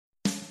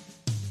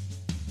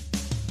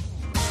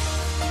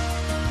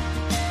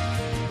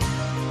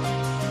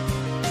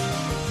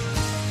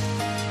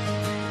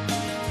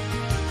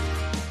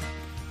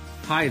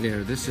Hi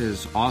there, this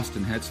is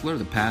Austin Hetsler,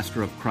 the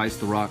pastor of Christ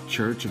the Rock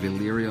Church of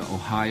Elyria,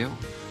 Ohio.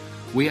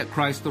 We at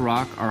Christ the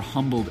Rock are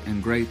humbled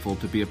and grateful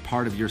to be a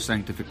part of your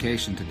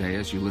sanctification today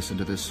as you listen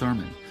to this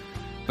sermon.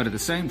 But at the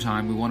same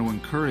time, we want to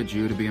encourage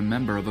you to be a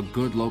member of a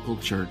good local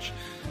church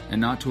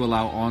and not to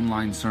allow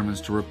online sermons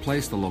to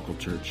replace the local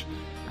church,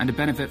 and to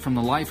benefit from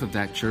the life of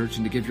that church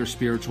and to give your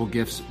spiritual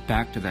gifts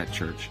back to that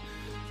church.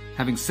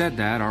 Having said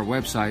that, our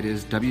website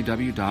is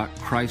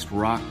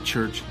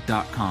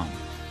www.christrockchurch.com.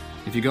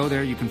 If you go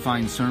there, you can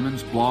find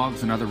sermons,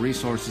 blogs, and other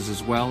resources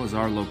as well as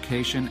our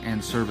location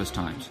and service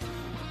times.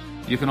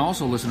 You can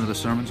also listen to the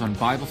sermons on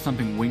Bible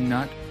Thumping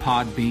Wingnut,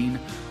 Podbean,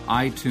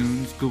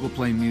 iTunes, Google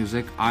Play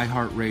Music,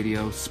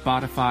 iHeartRadio,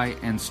 Spotify,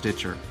 and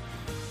Stitcher.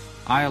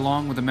 I,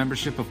 along with the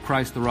membership of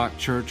Christ the Rock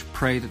Church,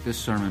 pray that this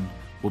sermon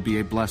will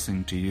be a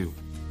blessing to you.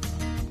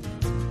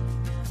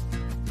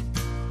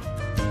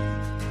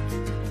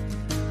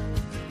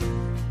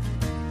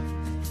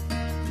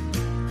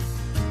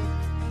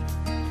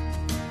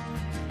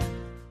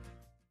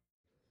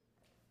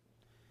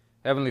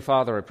 Heavenly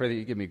Father, I pray that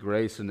you give me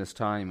grace in this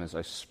time as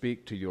I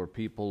speak to your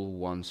people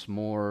once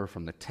more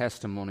from the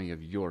testimony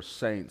of your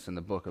saints in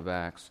the book of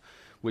Acts,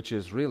 which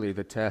is really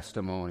the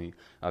testimony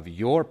of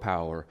your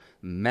power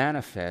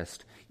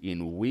manifest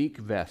in weak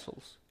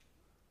vessels.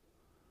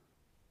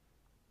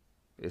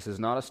 This is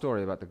not a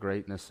story about the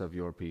greatness of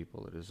your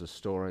people. It is a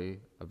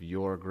story of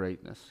your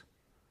greatness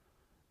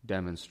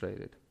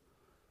demonstrated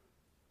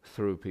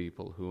through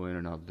people who in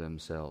and of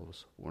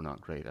themselves were not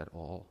great at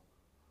all.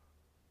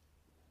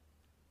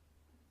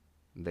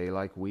 They,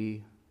 like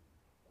we,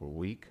 were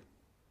weak,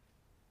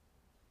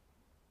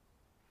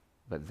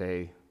 but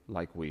they,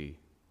 like we,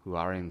 who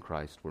are in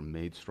Christ, were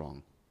made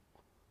strong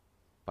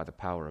by the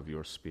power of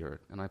your Spirit.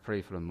 And I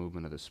pray for a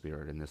movement of the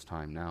Spirit in this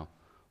time now,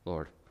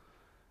 Lord.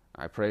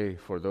 I pray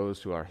for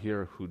those who are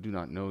here who do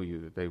not know you,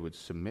 that they would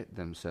submit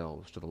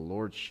themselves to the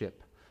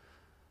lordship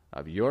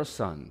of your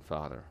Son,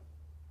 Father,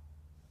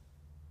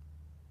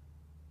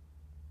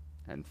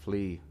 and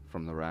flee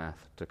from the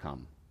wrath to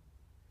come.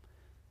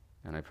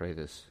 And I pray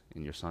this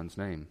in your Son's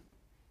name.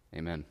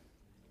 Amen.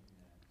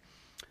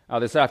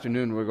 This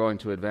afternoon we're going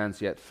to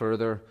advance yet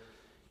further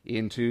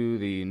into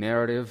the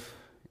narrative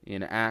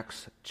in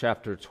Acts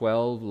chapter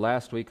 12.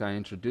 Last week I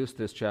introduced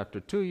this chapter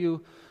to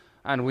you,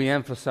 and we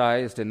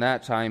emphasized in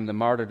that time the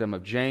martyrdom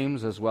of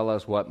James as well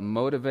as what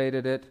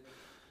motivated it,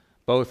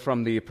 both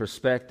from the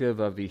perspective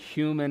of the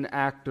human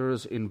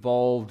actors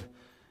involved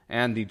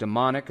and the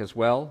demonic as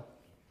well.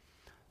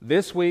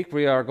 This week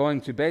we are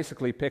going to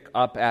basically pick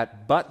up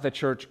at, but the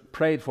church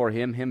prayed for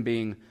him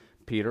being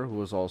Peter, who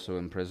was also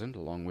imprisoned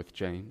along with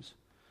James.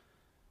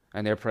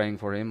 And they're praying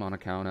for him on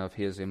account of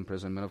his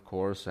imprisonment, of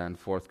course, and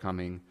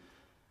forthcoming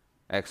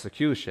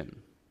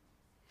execution.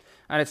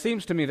 And it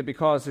seems to me that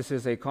because this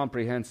is a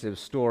comprehensive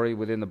story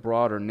within the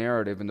broader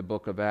narrative in the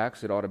book of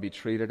Acts, it ought to be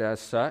treated as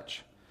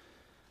such.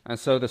 And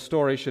so the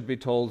story should be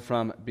told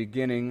from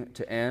beginning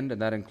to end,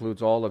 and that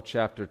includes all of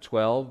chapter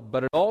 12.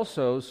 But it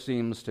also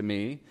seems to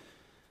me,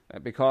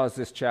 because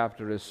this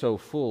chapter is so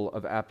full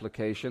of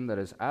application that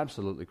is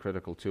absolutely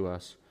critical to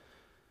us,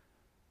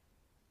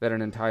 that an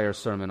entire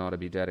sermon ought to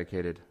be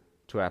dedicated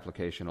to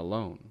application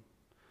alone.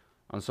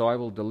 And so I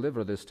will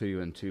deliver this to you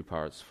in two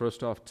parts.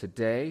 First off,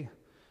 today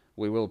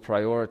we will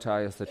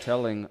prioritize the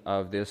telling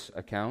of this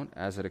account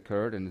as it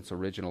occurred in its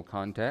original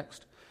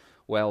context,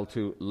 while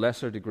to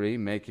lesser degree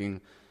making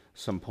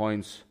some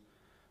points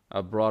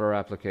of broader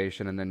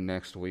application, and then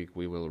next week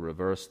we will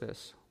reverse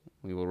this.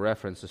 We will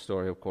reference the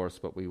story, of course,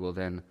 but we will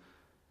then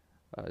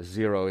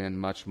zero in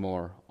much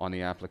more on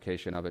the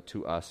application of it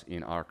to us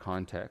in our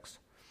context.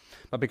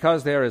 But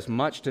because there is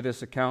much to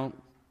this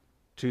account,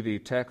 to the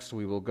text,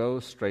 we will go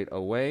straight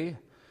away,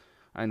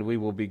 and we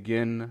will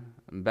begin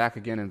back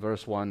again in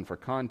verse 1 for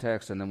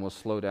context, and then we'll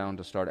slow down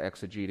to start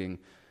exegeting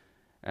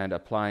and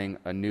applying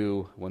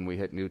anew when we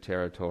hit new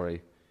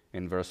territory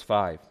in verse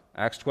 5.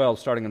 Acts 12,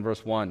 starting in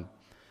verse 1.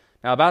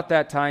 Now about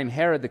that time,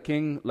 Herod the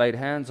king laid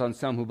hands on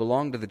some who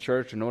belonged to the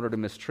church in order to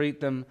mistreat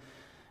them,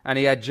 and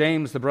he had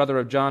James, the brother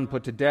of John,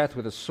 put to death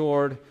with a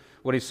sword.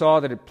 When he saw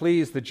that it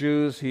pleased the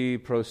Jews, he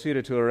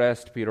proceeded to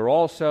arrest Peter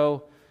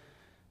also.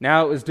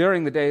 Now it was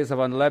during the days of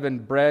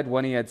unleavened bread.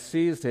 When he had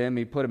seized him,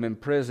 he put him in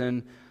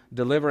prison,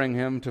 delivering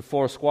him to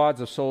 4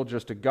 squads of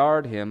soldiers to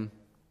guard him,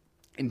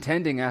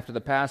 intending after the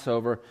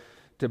Passover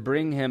to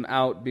bring him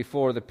out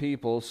before the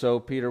people. So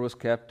Peter was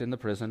kept in the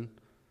prison,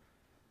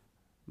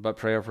 but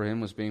prayer for him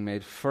was being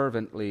made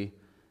fervently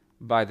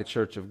by the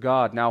church of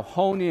God. Now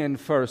hone in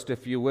first,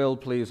 if you will,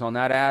 please, on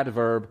that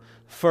adverb,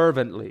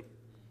 fervently.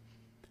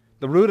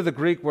 The root of the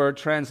Greek word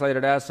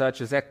translated as such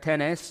is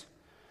ektenes,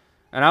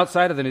 and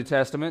outside of the New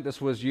Testament,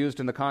 this was used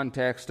in the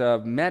context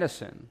of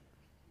medicine,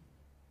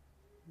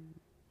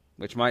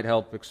 which might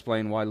help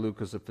explain why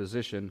Luke, as a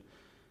physician,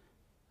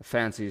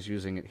 fancies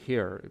using it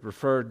here. It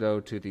referred,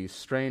 though, to the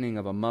straining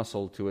of a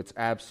muscle to its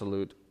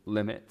absolute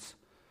limits.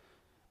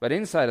 But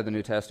inside of the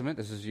New Testament,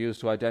 this is used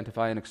to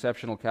identify an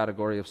exceptional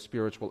category of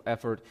spiritual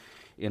effort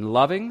in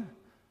loving,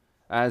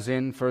 as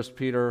in 1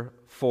 Peter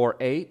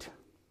 4:8.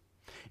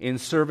 in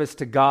service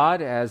to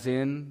God, as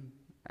in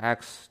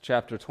Acts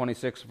chapter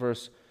 26,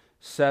 verse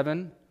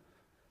 7,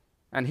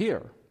 and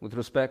here with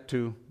respect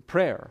to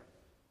prayer.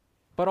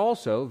 But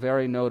also,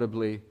 very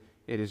notably,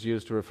 it is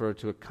used to refer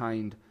to a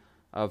kind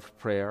of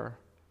prayer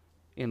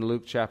in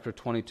Luke chapter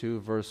 22,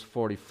 verse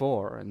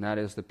 44, and that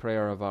is the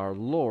prayer of our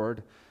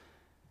Lord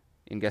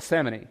in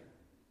Gethsemane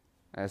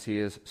as he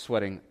is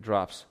sweating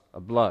drops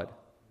of blood.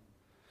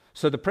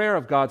 So the prayer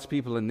of God's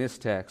people in this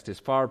text is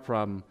far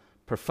from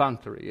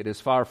perfunctory. It is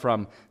far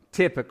from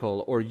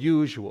typical or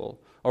usual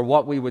or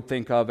what we would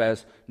think of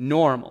as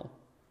normal.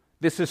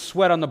 This is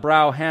sweat on the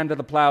brow, hand to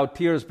the plow,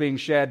 tears being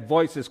shed,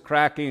 voices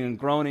cracking and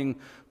groaning,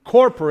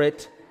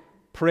 corporate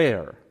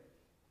prayer.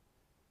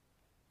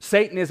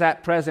 Satan is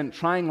at present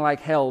trying like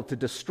hell to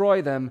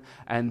destroy them,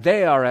 and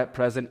they are at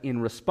present in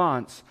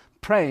response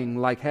praying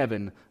like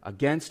heaven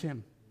against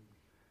him.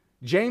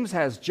 James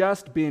has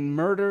just been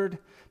murdered.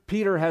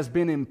 Peter has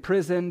been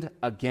imprisoned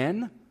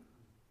again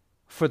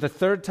for the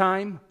third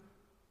time.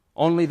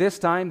 Only this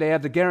time they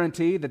have the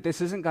guarantee that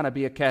this isn't going to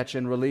be a catch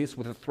and release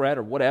with a threat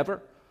or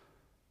whatever.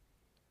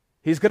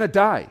 He's going to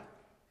die.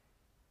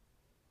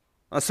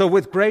 So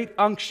with great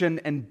unction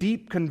and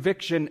deep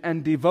conviction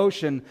and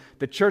devotion,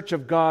 the Church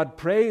of God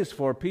prays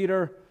for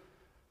Peter.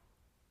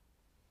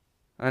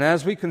 And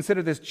as we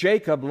consider this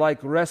Jacob-like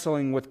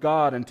wrestling with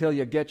God until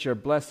you get your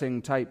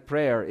blessing type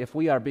prayer, if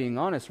we are being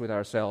honest with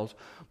ourselves,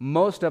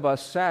 most of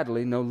us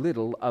sadly know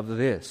little of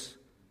this.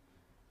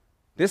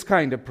 This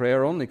kind of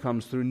prayer only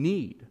comes through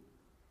need.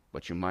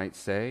 But you might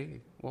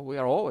say, well, we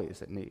are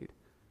always at need.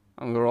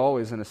 And we're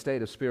always in a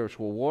state of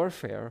spiritual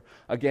warfare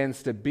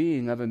against a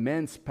being of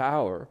immense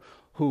power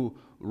who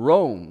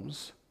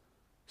roams,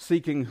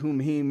 seeking whom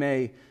he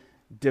may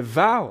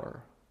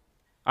devour.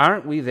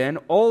 Aren't we then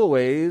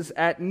always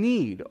at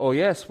need? Oh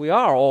yes, we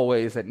are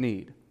always at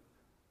need.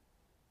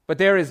 But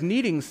there is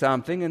needing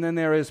something, and then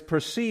there is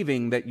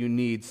perceiving that you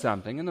need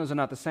something, and those are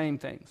not the same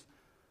things.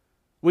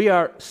 We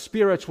are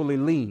spiritually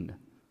lean.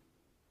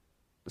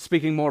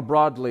 Speaking more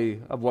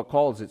broadly of what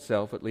calls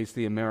itself, at least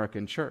the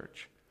American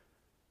church.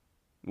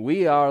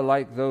 We are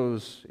like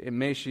those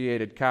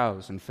emaciated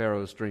cows in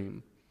Pharaoh's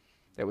dream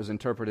that was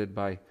interpreted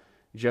by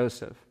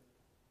Joseph.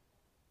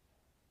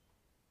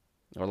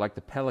 Or like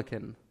the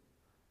pelican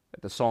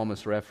that the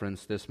psalmist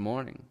referenced this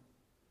morning.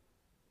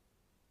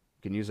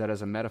 You can use that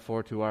as a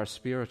metaphor to our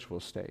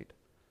spiritual state.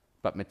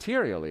 But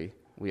materially,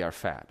 we are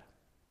fat.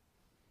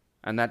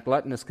 And that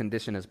gluttonous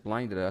condition has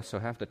blinded us, so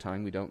half the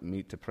time we don't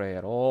meet to pray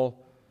at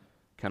all,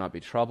 cannot be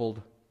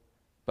troubled.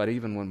 But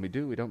even when we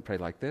do, we don't pray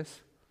like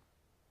this.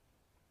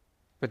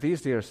 But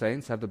these dear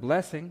saints have the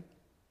blessing,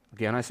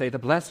 again I say the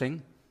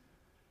blessing,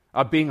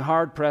 of being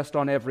hard-pressed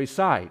on every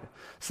side.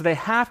 So they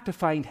have to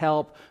find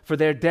help for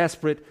their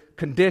desperate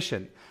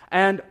condition.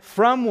 And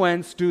from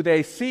whence do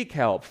they seek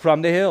help?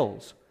 From the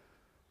hills.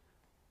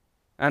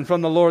 And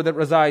from the Lord that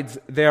resides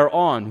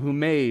thereon, who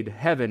made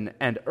heaven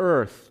and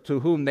earth,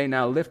 to whom they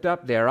now lift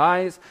up their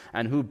eyes,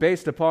 and who,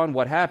 based upon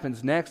what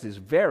happens next, is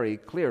very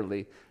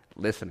clearly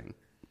listening.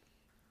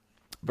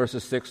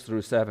 Verses 6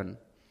 through 7.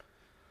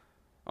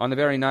 On the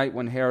very night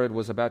when Herod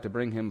was about to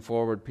bring him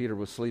forward, Peter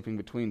was sleeping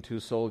between two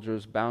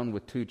soldiers, bound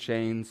with two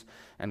chains,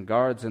 and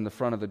guards in the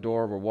front of the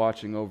door were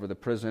watching over the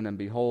prison. And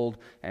behold,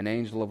 an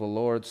angel of the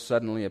Lord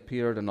suddenly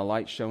appeared, and a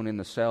light shone in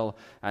the cell.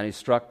 And he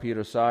struck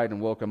Peter's side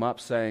and woke him up,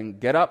 saying,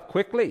 "Get up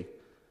quickly!"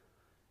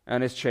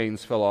 And his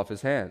chains fell off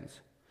his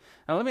hands.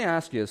 Now let me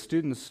ask you, as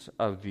students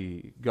of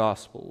the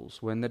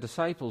Gospels, when the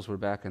disciples were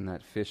back in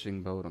that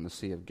fishing boat on the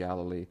Sea of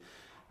Galilee,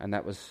 and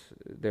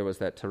there was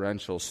that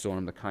torrential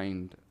storm, the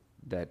kind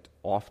that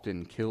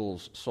often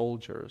kills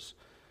soldiers,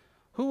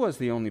 who was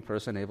the only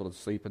person able to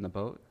sleep in the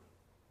boat?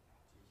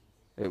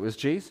 It was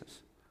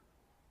Jesus.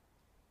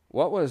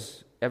 What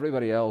was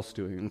everybody else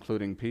doing,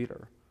 including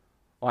Peter?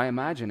 Well, I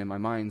imagine in my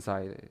mind's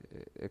eye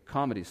a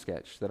comedy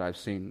sketch that I've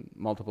seen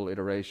multiple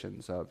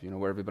iterations of,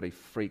 where everybody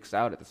freaks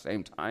out at the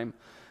same time,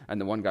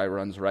 and the one guy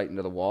runs right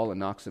into the wall and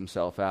knocks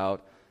himself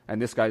out, and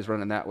this guy's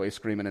running that way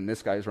screaming, and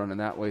this guy's running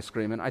that way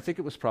screaming. I think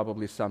it was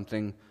probably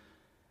something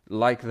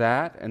like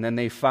that. And then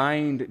they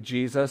find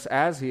Jesus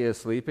as he is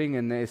sleeping,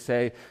 and they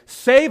say,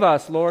 "Save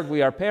us, Lord,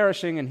 we are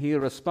perishing." And he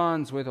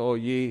responds with, "O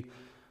ye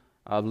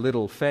of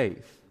little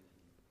faith."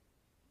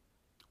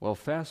 Well,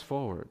 fast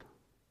forward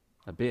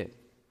a bit.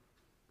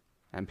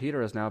 And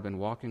Peter has now been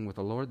walking with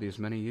the Lord these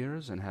many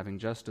years, and having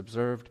just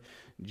observed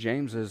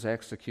James's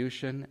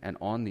execution, and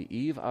on the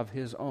eve of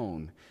his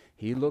own,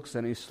 he looks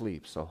and he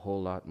sleeps a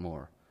whole lot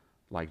more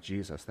like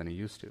Jesus than he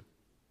used to.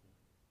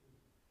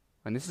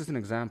 And this is an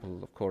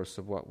example, of course,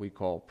 of what we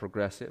call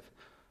progressive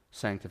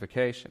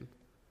sanctification.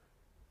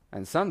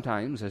 And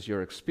sometimes, as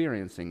you're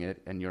experiencing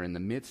it and you're in the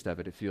midst of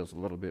it, it feels a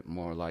little bit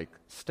more like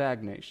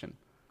stagnation,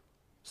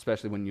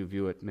 especially when you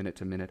view it minute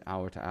to minute,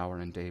 hour to hour,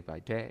 and day by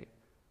day.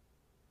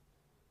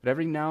 But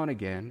every now and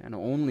again, and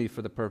only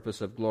for the purpose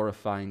of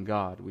glorifying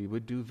God, we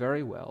would do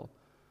very well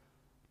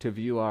to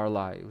view our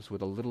lives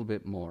with a little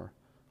bit more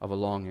of a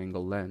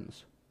long-angle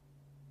lens.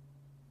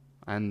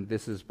 And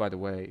this is, by the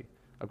way,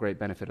 a great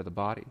benefit of the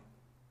body.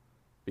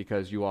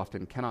 because you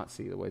often cannot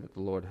see the way that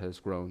the Lord has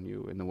grown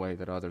you in the way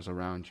that others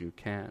around you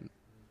can.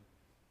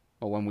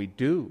 But when we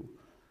do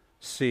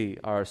see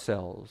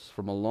ourselves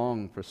from a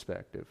long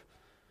perspective,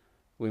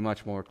 we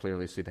much more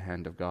clearly see the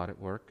hand of God at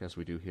work, as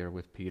we do here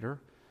with Peter,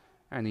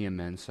 and the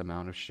immense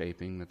amount of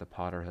shaping that the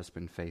potter has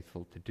been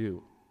faithful to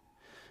do.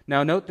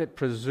 Now note that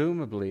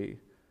presumably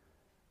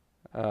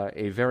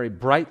a very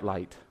bright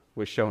light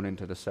was shown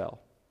into the cell.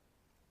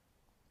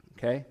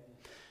 Okay?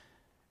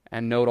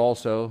 And note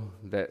also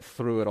that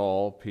through it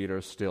all, Peter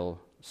still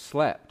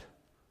slept.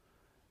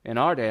 In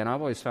our day, and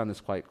I've always found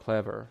this quite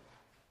clever,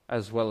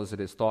 as well as it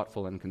is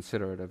thoughtful and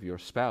considerate of your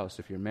spouse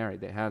if you're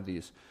married, they have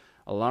these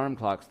alarm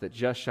clocks that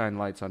just shine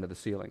lights onto the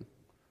ceiling.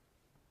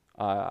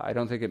 I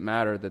don't think it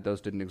mattered that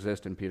those didn't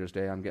exist in Peter's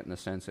day. I'm getting the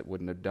sense it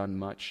wouldn't have done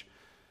much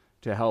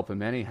to help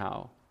him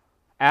anyhow.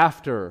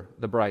 After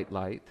the bright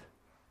light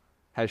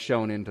has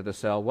shown into the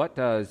cell, what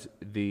does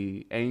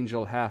the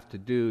angel have to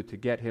do to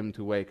get him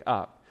to wake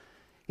up?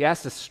 He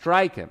has to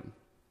strike him.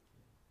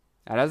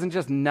 He doesn't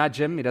just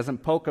nudge him. He doesn't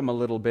poke him a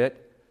little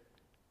bit.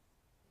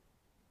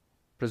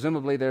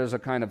 Presumably there's a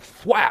kind of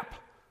thwap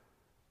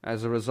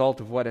as a result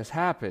of what has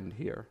happened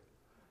here.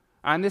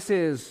 And this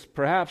is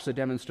perhaps a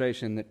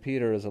demonstration that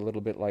Peter is a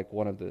little bit like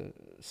one of the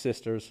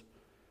sisters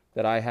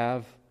that I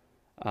have.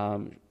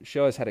 She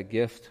always had a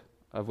gift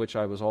of which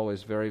I was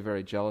always very,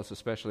 very jealous,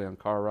 especially on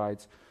car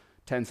rides.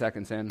 10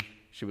 seconds in,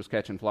 she was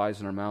catching flies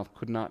in her mouth,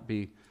 could not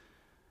be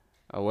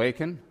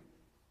awakened.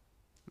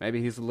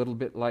 Maybe he's a little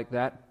bit like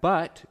that,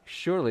 but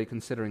surely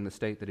considering the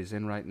state that he's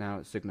in right now,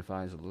 it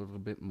signifies a little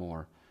bit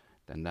more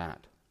than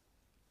that.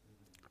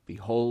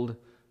 Behold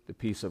the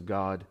peace of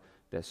God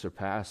that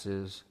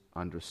surpasses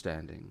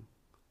understanding.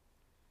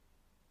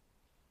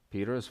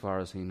 Peter, as far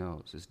as he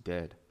knows, is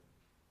dead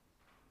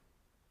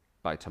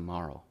by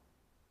tomorrow.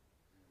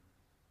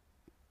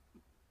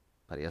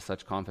 But he has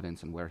such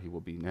confidence in where he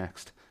will be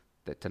next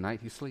that tonight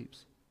he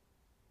sleeps.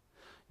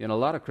 You know, a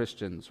lot of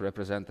Christians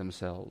represent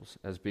themselves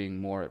as being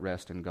more at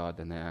rest in God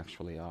than they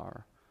actually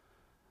are.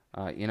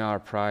 In our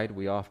pride,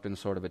 we often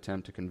sort of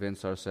attempt to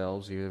convince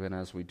ourselves, even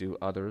as we do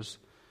others,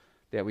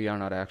 that we are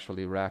not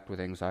actually racked with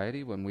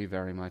anxiety when we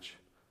very much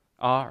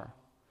are.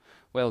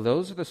 Well,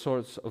 those are the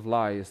sorts of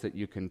lies that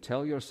you can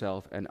tell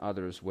yourself and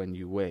others when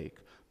you wake.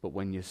 But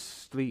when you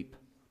sleep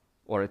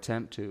or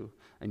attempt to,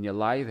 and you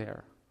lie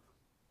there,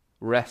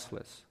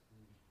 restless,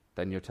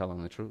 then you're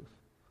telling the truth.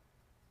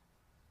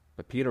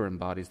 But Peter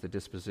embodies the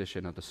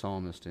disposition of the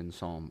psalmist in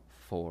Psalm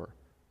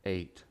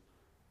 4:8.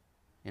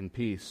 In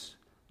peace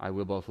I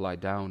will both lie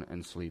down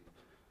and sleep,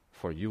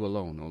 for you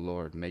alone, O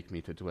Lord, make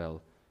me to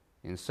dwell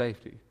in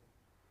safety.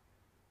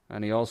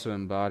 And he also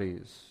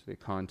embodies the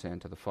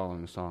content of the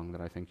following song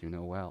that I think you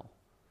know well.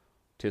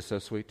 'Tis so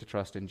sweet to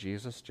trust in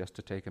Jesus, just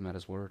to take him at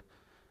his word,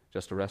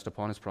 just to rest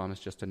upon his promise,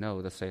 just to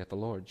know, thus saith the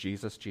Lord,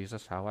 Jesus,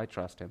 Jesus, how I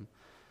trust him,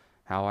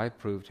 how I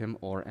proved him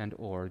o'er and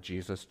o'er,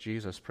 Jesus,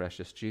 Jesus,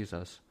 precious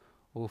Jesus,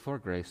 oh, for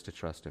grace to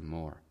trust him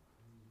more.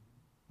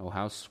 Oh,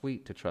 how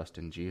sweet to trust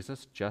in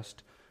Jesus,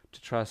 just to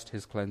trust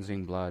his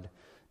cleansing blood,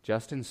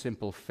 just in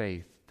simple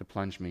faith to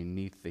plunge me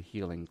neath the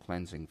healing,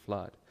 cleansing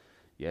flood.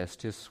 Yes,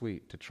 'tis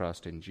sweet to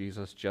trust in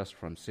Jesus, just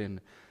from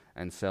sin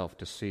and self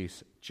to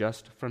cease,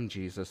 just from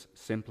Jesus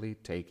simply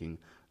taking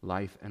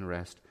life and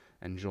rest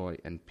and joy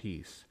and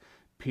peace.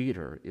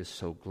 Peter is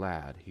so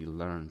glad he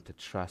learned to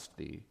trust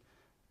thee,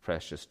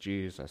 precious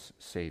Jesus,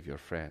 Savior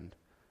friend,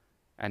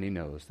 and he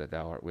knows that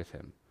thou art with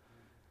him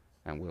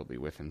and will be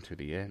with him to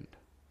the end.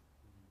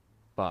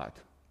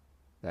 But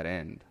that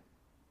end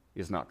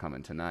is not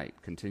coming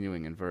tonight.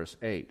 Continuing in verse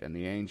 8, and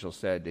the angel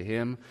said to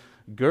him,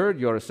 gird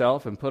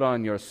yourself and put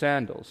on your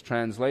sandals.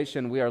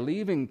 Translation, we are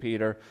leaving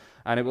Peter,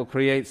 and it will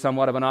create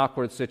somewhat of an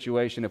awkward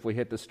situation if we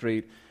hit the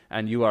street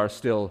and you are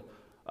still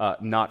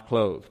not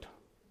clothed.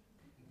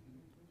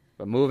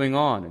 But moving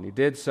on, and he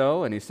did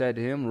so, and he said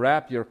to him,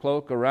 wrap your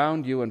cloak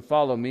around you and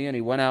follow me. And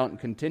he went out and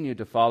continued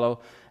to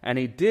follow, and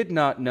he did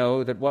not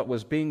know that what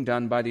was being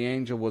done by the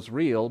angel was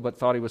real, but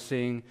thought he was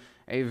seeing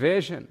a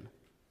vision.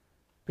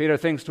 Peter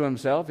thinks to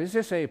himself, is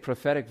this a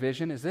prophetic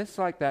vision? Is this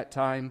like that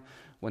time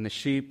when the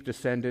sheep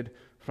descended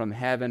from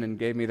heaven and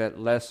gave me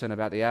that lesson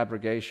about the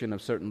abrogation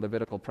of certain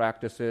Levitical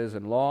practices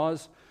and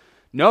laws?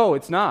 No,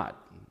 it's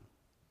not.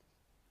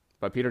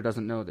 But Peter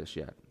doesn't know this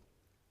yet.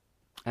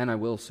 And I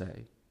will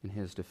say, in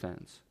his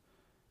defense,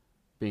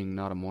 being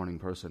not a morning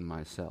person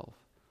myself,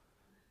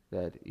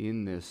 that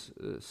in this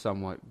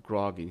somewhat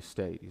groggy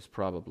state, he's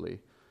probably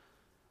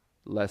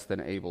less than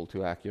able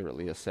to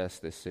accurately assess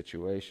this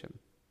situation.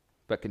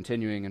 But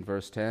continuing in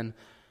verse 10,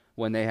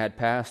 when they had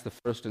passed the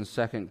first and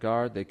second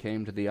guard, they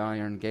came to the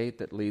iron gate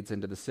that leads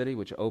into the city,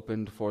 which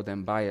opened for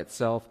them by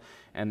itself.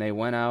 And they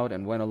went out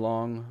and went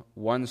along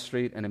one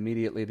street, and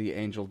immediately the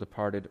angel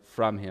departed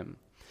from him.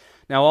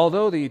 Now,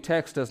 although the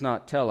text does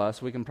not tell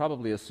us, we can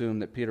probably assume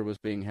that Peter was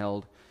being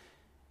held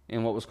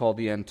in what was called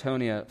the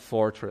Antonia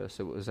Fortress.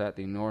 It was at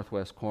the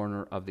northwest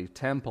corner of the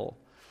temple.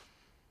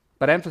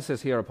 But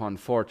emphasis here upon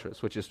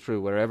fortress, which is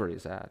true wherever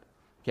he's at.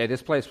 Okay,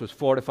 this place was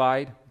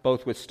fortified,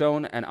 both with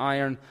stone and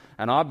iron,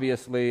 and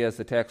obviously, as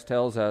the text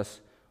tells us,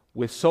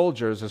 with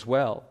soldiers as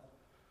well.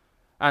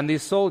 And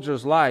these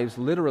soldiers' lives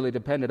literally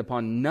depended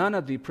upon none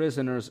of the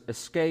prisoners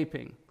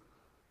escaping.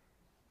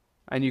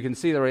 And you can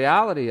see the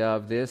reality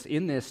of this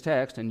in this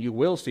text, and you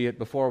will see it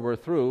before we're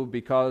through,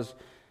 because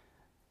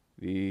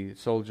the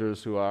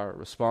soldiers who are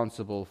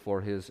responsible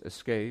for his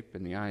escape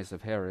in the eyes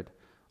of Herod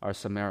are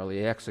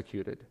summarily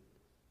executed.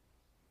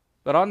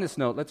 But on this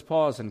note, let's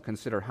pause and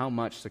consider how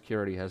much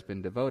security has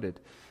been devoted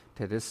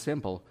to this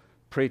simple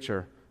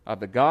preacher of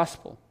the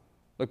gospel.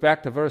 Look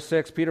back to verse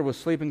 6. Peter was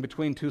sleeping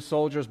between two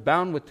soldiers,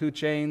 bound with two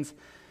chains,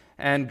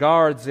 and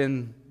guards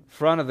in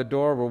front of the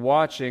door were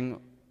watching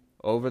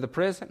over the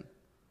prison.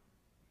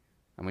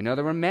 And we know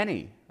there were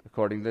many,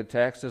 according to the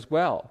text as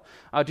well.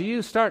 Do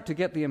you start to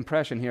get the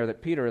impression here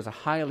that Peter is a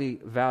highly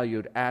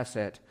valued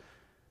asset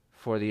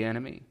for the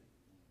enemy?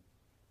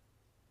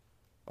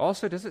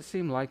 Also, does it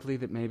seem likely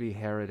that maybe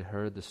Herod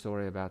heard the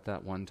story about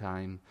that one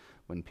time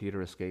when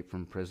Peter escaped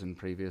from prison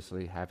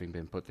previously, having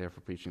been put there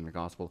for preaching the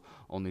gospel,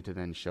 only to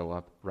then show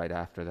up right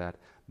after that,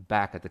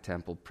 back at the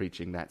temple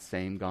preaching that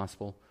same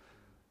gospel?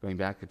 Going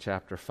back to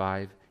chapter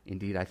 5,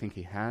 indeed, I think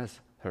he has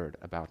heard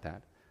about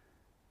that.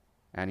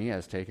 And he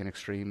has taken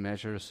extreme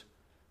measures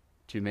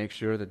to make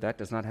sure that that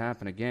does not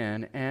happen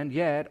again. And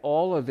yet,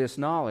 all of this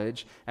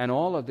knowledge and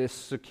all of this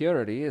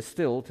security is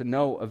still to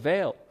no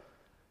avail.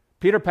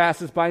 Peter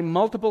passes by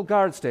multiple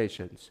guard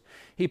stations.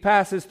 He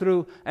passes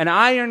through an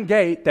iron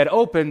gate that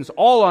opens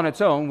all on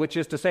its own, which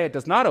is to say it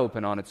does not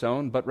open on its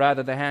own, but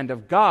rather the hand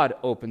of God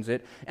opens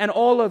it, and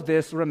all of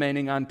this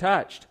remaining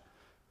untouched.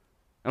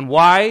 And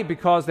why?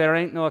 Because there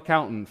ain't no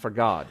accountant for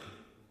God.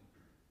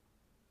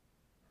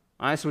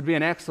 This would be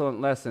an excellent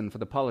lesson for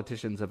the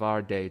politicians of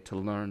our day to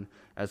learn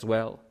as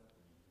well.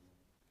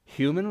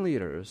 Human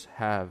leaders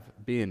have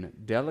been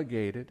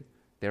delegated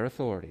their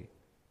authority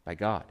by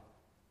God,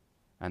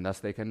 and thus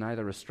they can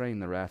neither restrain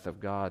the wrath of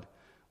God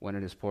when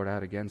it is poured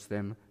out against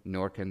them,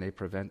 nor can they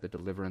prevent the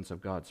deliverance of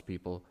God's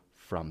people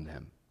from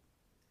them.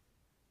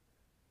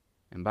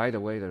 And by the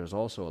way, there is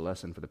also a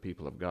lesson for the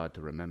people of God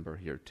to remember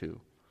here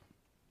too.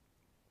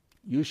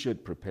 You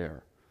should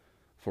prepare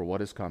for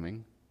what is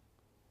coming,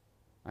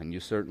 and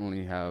you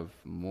certainly have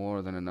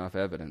more than enough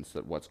evidence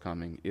that what's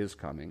coming is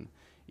coming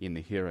in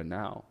the here and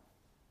now.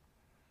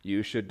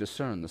 You should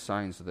discern the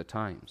signs of the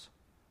times.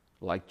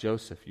 Like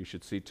Joseph, you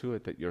should see to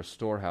it that your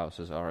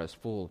storehouses are as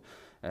full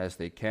as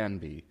they can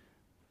be,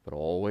 but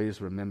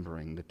always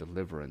remembering that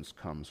deliverance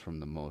comes from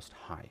the Most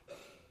High.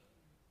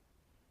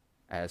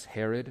 As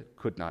Herod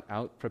could not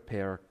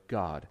out-prepare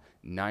God,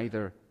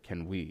 neither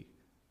can we.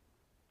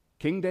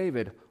 King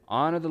David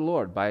honored the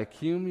Lord by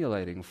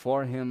accumulating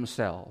for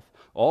himself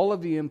all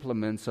of the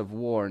implements of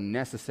war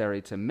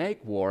necessary to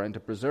make war and to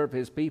preserve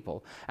his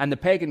people. And the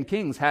pagan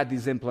kings had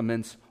these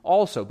implements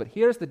also. But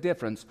here's the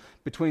difference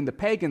between the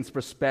pagan's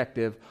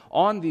perspective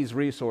on these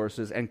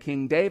resources and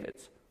King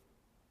David's.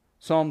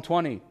 Psalm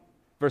 20,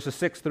 verses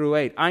 6 through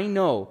 8. I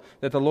know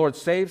that the Lord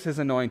saves his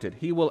anointed.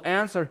 He will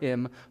answer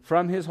him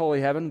from his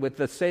holy heaven with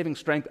the saving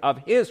strength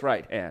of his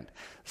right hand.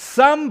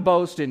 Some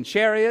boast in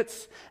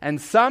chariots, and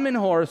some in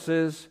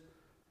horses,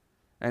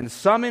 and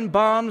some in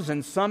bombs,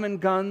 and some in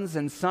guns,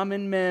 and some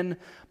in men.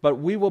 But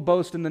we will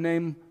boast in the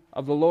name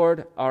of the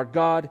Lord our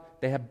God.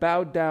 They have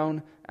bowed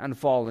down and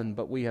fallen,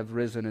 but we have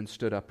risen and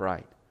stood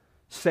upright.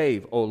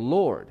 Save, O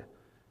Lord.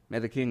 May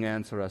the King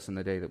answer us in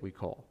the day that we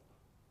call.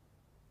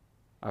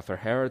 For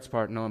Herod's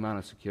part, no amount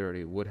of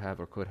security would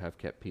have or could have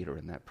kept Peter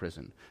in that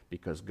prison,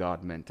 because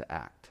God meant to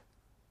act.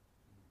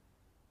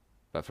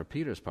 But for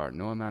Peter's part,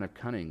 no amount of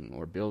cunning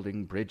or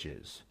building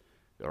bridges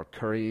or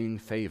currying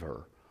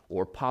favor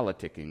or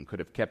politicking could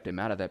have kept him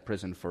out of that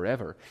prison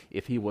forever.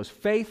 If he was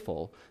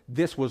faithful,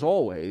 this was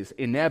always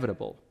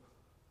inevitable.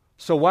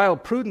 So while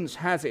prudence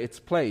has its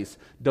place,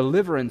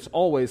 deliverance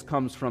always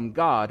comes from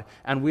God,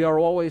 and we are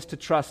always to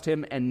trust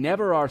him and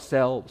never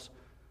ourselves,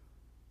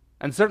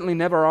 and certainly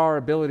never our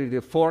ability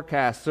to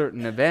forecast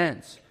certain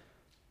events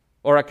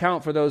or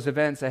account for those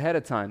events ahead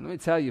of time. Let me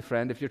tell you,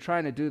 friend, if you're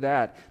trying to do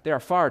that, there are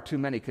far too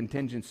many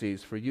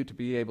contingencies for you to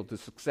be able to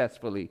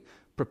successfully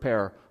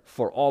prepare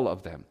for all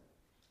of them.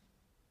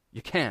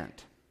 You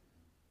can't.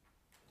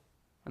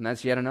 And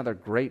that's yet another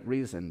great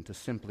reason to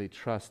simply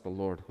trust the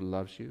Lord who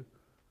loves you.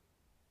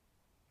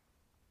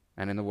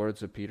 And in the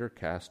words of Peter,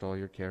 cast all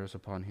your cares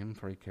upon him,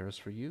 for he cares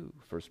for you.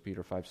 1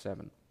 Peter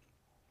 5:7.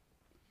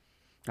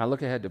 Now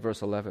look ahead to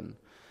verse 11.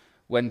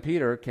 When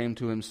Peter came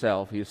to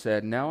himself, he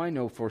said, Now I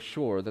know for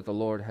sure that the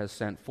Lord has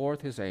sent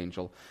forth his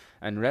angel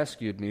and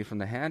rescued me from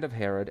the hand of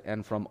Herod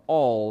and from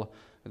all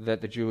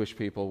that the Jewish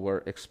people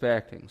were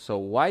expecting. So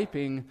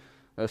wiping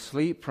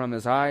sleep from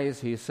his eyes,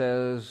 he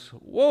says,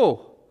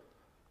 Whoa,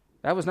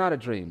 that was not a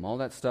dream. All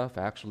that stuff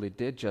actually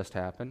did just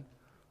happen.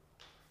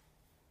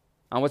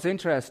 And what's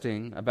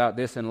interesting about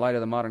this in light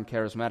of the modern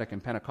charismatic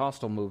and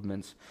Pentecostal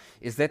movements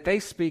is that they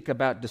speak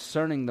about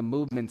discerning the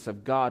movements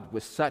of God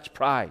with such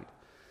pride.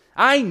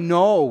 I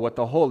know what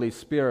the Holy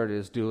Spirit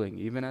is doing,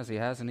 even as he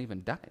hasn't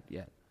even done it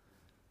yet.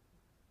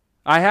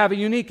 I have a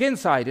unique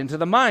insight into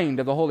the mind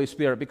of the Holy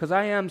Spirit because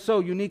I am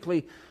so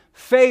uniquely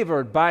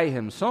favored by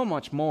him, so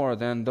much more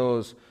than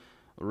those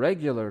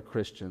regular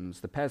Christians,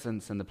 the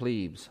peasants and the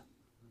plebes.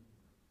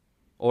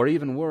 Or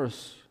even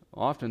worse,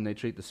 often they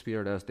treat the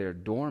Spirit as their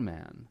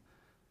doorman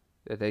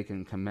that they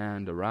can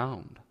command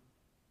around.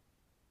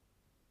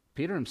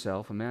 Peter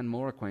himself, a man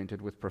more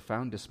acquainted with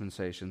profound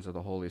dispensations of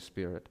the Holy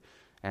Spirit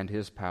and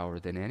his power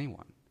than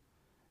anyone,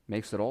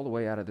 makes it all the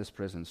way out of this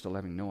prison still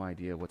having no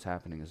idea what's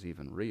happening is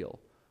even real.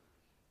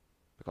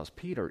 Because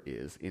Peter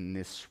is, in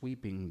this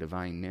sweeping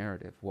divine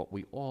narrative, what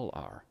we all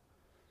are.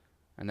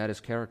 And that his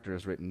character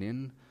is written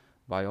in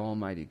by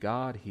Almighty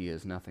God. He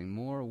is nothing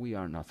more, we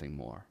are nothing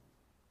more.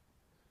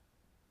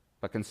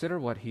 But consider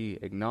what he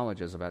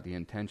acknowledges about the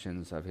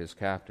intentions of his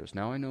captors.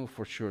 Now I know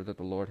for sure that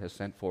the Lord has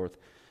sent forth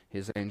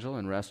his angel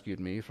and rescued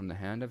me from the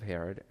hand of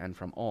Herod and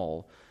from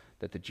all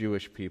that the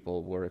Jewish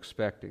people were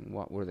expecting.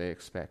 What were they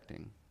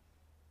expecting?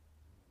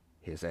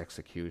 His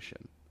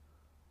execution.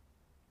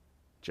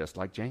 Just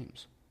like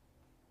James.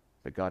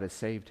 But God has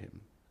saved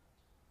him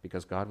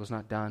because God was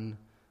not done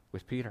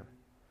with Peter.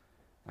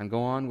 And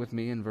go on with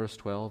me in verse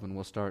 12 and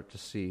we'll start to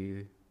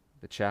see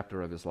the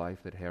chapter of his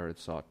life that Herod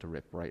sought to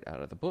rip right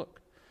out of the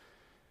book.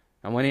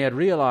 And when he had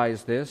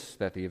realized this,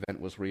 that the event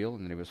was real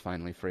and that he was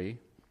finally free,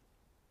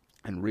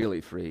 and really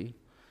free,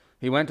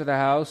 he went to the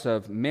house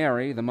of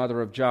Mary, the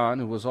mother of John,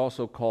 who was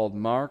also called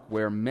Mark,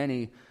 where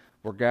many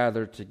were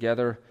gathered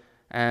together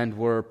and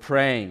were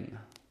praying.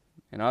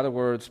 In other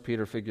words,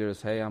 Peter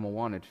figures, hey, I'm a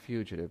wanted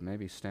fugitive.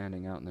 Maybe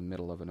standing out in the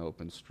middle of an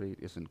open street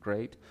isn't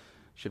great.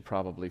 Should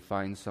probably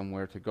find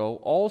somewhere to go.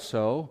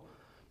 Also,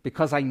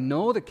 because I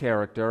know the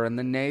character and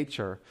the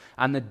nature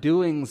and the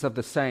doings of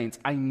the saints,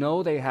 I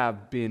know they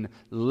have been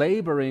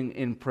laboring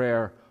in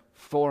prayer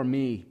for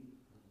me.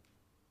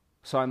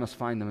 So I must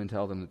find them and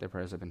tell them that their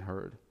prayers have been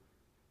heard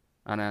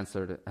and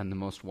answered in the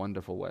most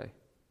wonderful way.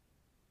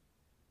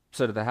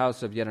 So to the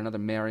house of yet another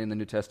Mary in the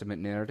New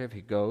Testament narrative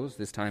he goes.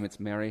 This time it's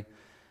Mary,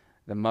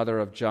 the mother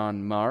of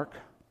John Mark,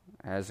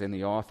 as in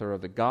the author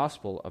of the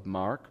Gospel of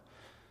Mark.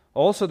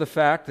 Also the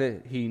fact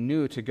that he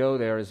knew to go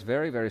there is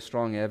very, very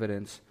strong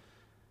evidence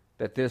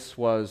that this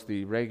was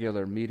the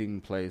regular meeting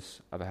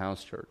place of a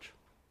house church.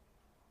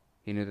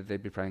 He knew that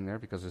they'd be praying there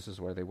because this is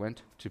where they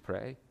went to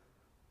pray.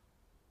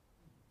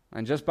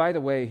 And just by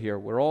the way here,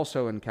 we're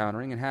also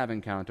encountering and have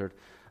encountered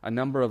a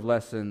number of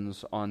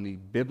lessons on the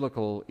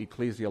biblical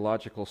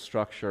ecclesiological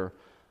structure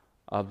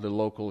of the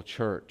local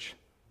church.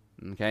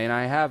 Okay, and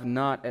I have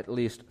not at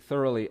least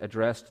thoroughly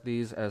addressed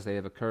these as they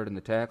have occurred in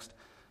the text.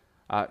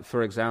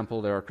 For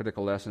example, there are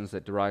critical lessons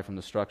that derive from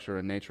the structure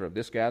and nature of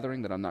this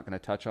gathering that I'm not going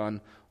to touch on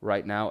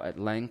right now at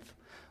length,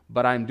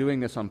 but I'm doing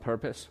this on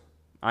purpose.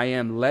 I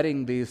am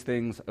letting these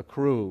things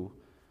accrue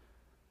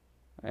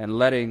and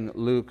letting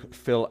Luke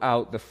fill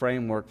out the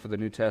framework for the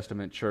New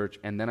Testament church,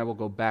 and then I will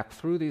go back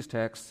through these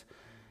texts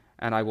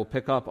and I will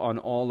pick up on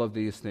all of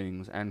these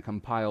things and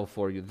compile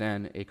for you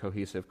then a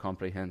cohesive,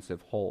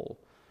 comprehensive whole.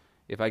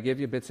 If I give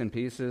you bits and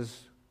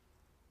pieces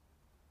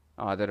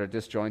that are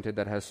disjointed,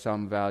 that has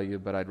some value,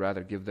 but I'd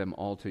rather give them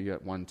all to you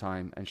at one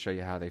time and show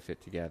you how they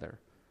fit together.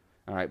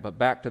 All right, but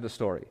back to the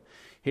story.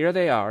 Here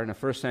they are in a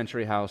first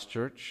century house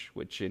church,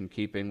 which in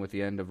keeping with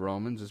the end of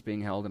Romans is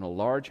being held in a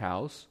large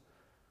house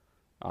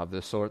of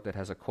the sort that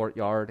has a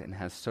courtyard and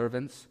has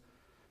servants,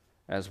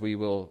 as we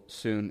will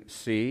soon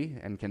see,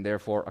 and can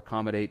therefore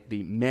accommodate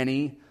the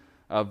many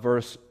of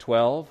verse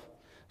 12.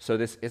 So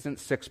this isn't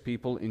 6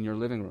 people in your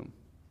living room.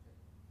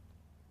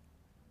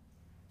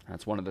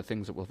 That's one of the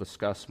things that we'll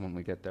discuss when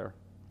we get there.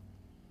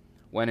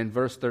 When in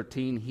verse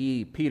 13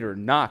 he, Peter,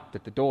 knocked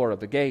at the door of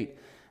the gate,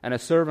 and a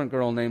servant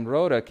girl named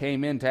Rhoda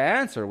came in to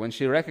answer. When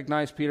she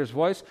recognized Peter's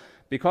voice,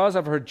 because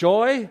of her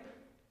joy,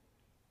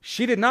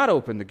 she did not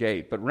open the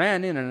gate, but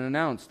ran in and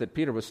announced that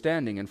Peter was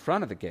standing in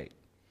front of the gate.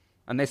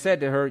 And they said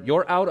to her,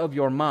 "You're out of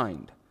your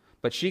mind."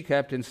 But she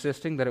kept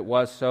insisting that it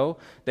was so.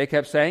 They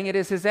kept saying, "It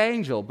is his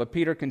angel." But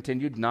Peter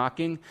continued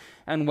knocking,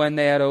 and when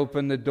they had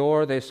opened the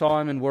door, they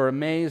saw him and were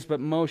amazed. But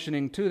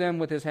motioning to them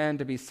with his hand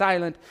to be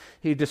silent,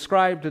 he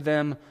described to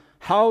them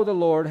how the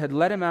Lord had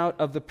let him out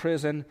of the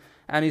prison.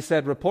 And he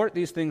said, "Report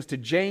these things to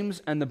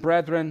James and the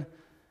brethren."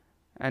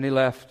 And he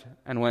left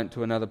and went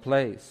to another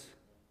place.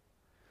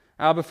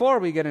 Now, before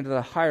we get into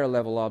the higher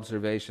level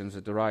observations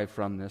that derive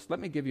from this,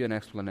 let me give you an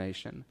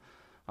explanation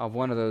of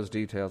one of those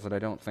details that I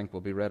don't think will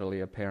be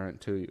readily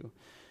apparent to you.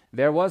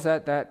 There was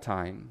at that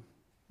time,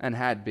 and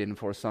had been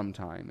for some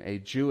time, a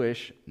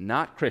Jewish,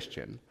 not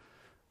Christian,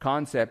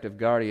 concept of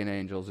guardian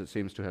angels that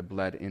seems to have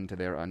bled into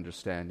their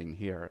understanding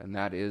here. And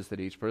that is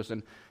that each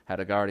person had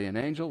a guardian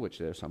angel, which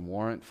there's some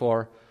warrant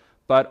for,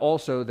 but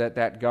also that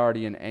that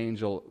guardian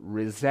angel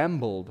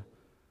resembled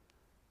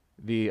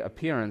the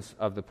appearance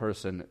of the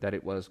person that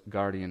it was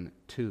guardian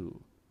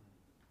to.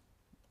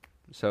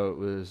 So it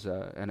was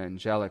an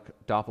angelic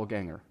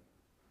doppelganger.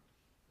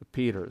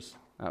 Peter's,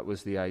 that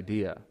was the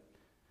idea.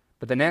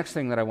 But the next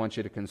thing that I want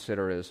you to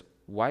consider is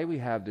why we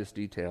have this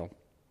detail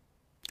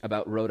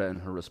about Rhoda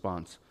and her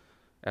response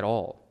at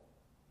all.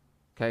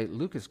 Okay,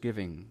 Luke is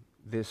giving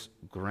this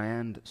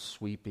grand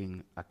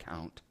sweeping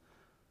account.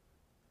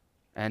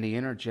 And he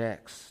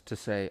interjects to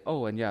say,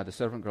 oh, and yeah, the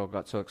servant girl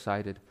got so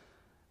excited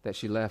that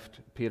she left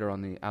Peter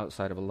on the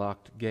outside of a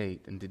locked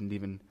gate and didn't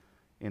even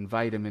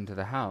invite him into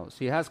the house.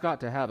 He has got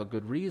to have a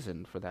good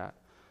reason for that.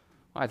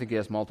 I think he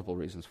has multiple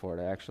reasons for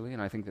it, actually,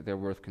 and I think that they're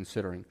worth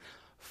considering.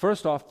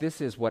 First off,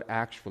 this is what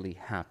actually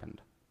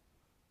happened.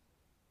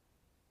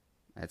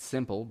 It's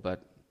simple,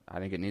 but I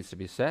think it needs to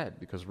be said,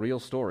 because real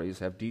stories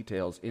have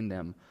details in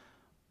them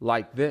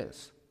like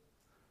this.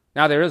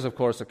 Now, there is, of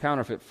course, a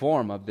counterfeit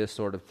form of this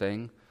sort of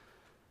thing,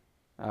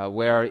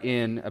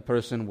 wherein a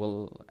person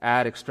will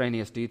add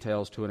extraneous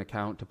details to an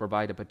account to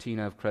provide a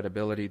patina of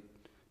credibility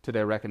to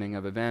their reckoning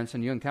of events.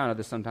 And you encounter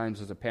this sometimes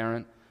as a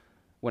parent,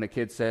 when a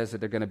kid says that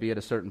they're going to be at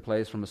a certain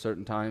place from a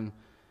certain time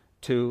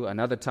to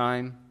another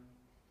time,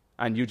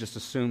 and you just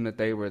assume that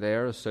they were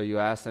there, so you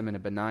ask them in a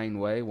benign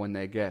way when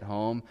they get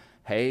home,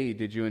 hey,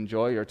 did you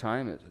enjoy your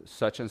time at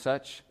such and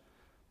such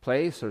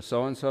place or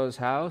so-and-so's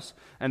house?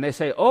 And they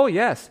say, oh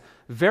yes,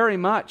 very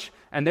much.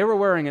 And they were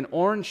wearing an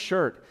orange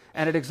shirt,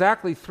 and at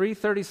exactly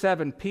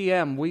 3:37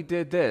 p.m. we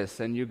did this.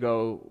 And you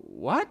go,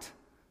 what?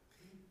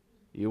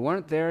 You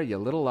weren't there, you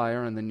little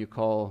liar. And then you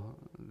call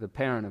the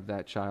parent of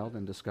that child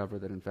and discover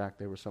that in fact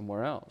they were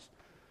somewhere else.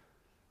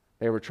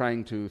 They were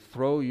trying to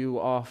throw you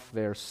off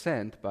their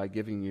scent by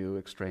giving you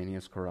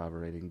extraneous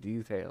corroborating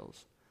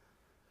details.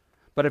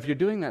 But if you're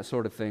doing that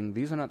sort of thing,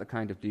 these are not the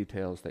kind of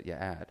details that you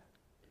add.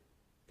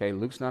 Okay,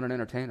 Luke's not an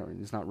entertainer.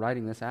 He's not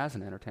writing this as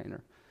an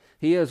entertainer.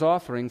 He is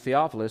offering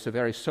Theophilus a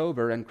very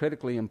sober and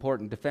critically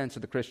important defense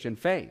of the Christian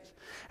faith.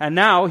 And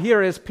now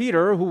here is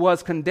Peter, who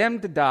was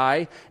condemned to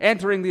die,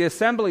 entering the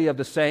assembly of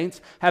the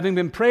saints, having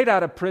been prayed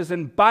out of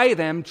prison by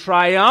them,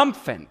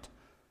 triumphant.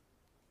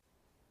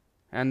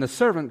 And the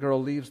servant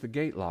girl leaves the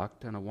gate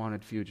locked and a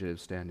wanted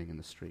fugitive standing in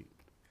the street.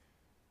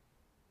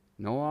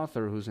 No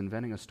author who's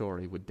inventing a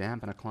story would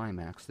dampen a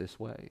climax this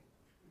way.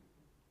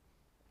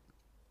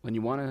 When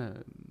you want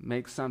to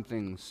make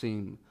something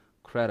seem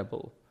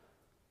credible,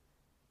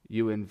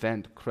 you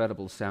invent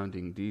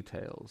credible-sounding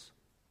details.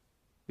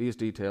 These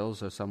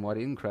details are somewhat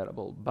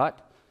incredible,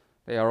 but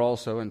they are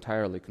also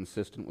entirely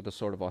consistent with the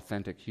sort of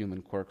authentic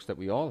human quirks that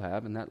we all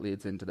have, and that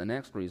leads into the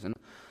next reason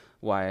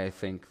why I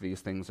think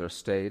these things are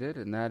stated,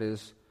 and that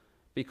is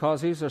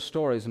because these are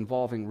stories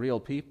involving real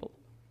people.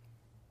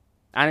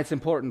 And it's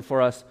important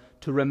for us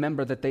to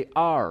remember that they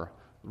are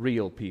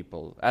real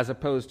people, as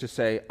opposed to,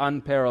 say,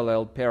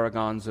 unparalleled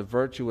paragons of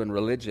virtue and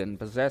religion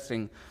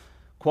possessing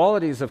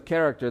qualities of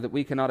character that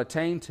we cannot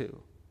attain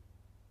to.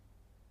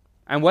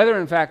 And whether,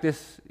 in fact,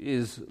 this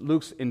is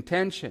Luke's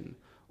intention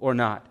or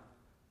not,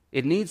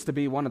 it needs to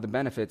be one of the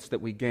benefits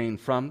that we gain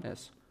from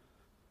this.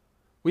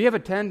 We have a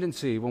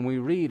tendency, when we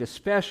read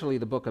especially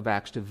the book of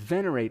Acts, to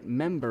venerate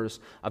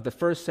members of the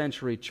first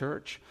century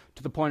church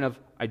to the point of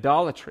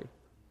idolatry.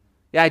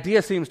 The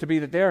idea seems to be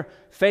that their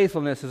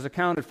faithfulness is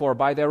accounted for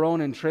by their own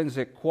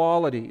intrinsic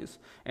qualities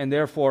and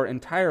therefore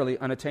entirely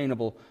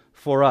unattainable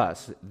for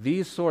us.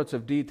 These sorts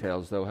of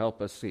details, though,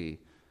 help us see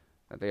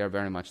that they are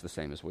very much the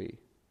same as we.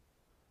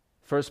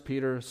 First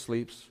Peter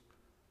sleeps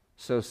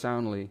so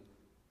soundly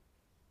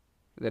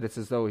that it's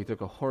as though he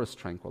took a horse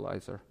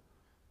tranquilizer.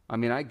 I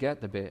mean, I get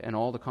the bit, and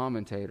all the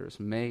commentators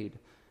made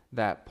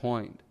that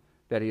point,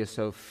 that he is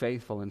so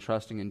faithful and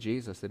trusting in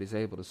Jesus that he's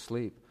able to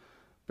sleep.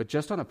 But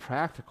just on a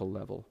practical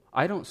level,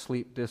 I don't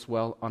sleep this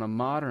well on a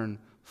modern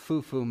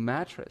foo-foo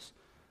mattress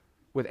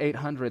with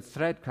 800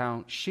 thread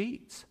count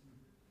sheets.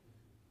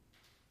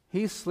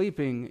 He's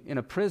sleeping in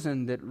a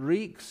prison that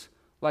reeks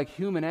like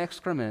human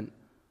excrement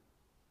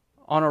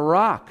on a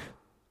rock.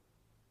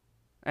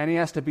 And he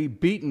has to be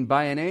beaten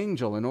by an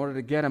angel in order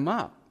to get him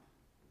up.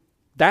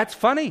 That's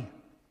funny.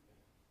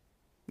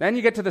 Then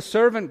you get to the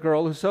servant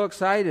girl who's so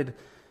excited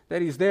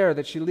that he's there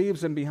that she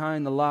leaves him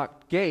behind the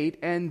locked gate.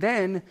 And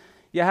then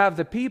you have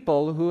the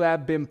people who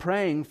have been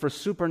praying for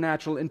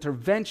supernatural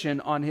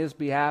intervention on his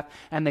behalf,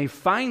 and they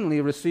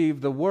finally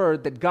receive the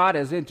word that God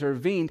has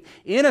intervened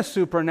in a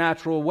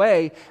supernatural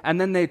way,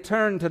 and then they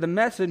turn to the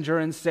messenger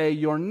and say,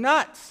 "You're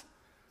nuts."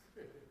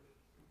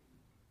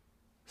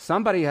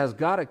 Somebody has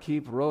got to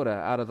keep Rhoda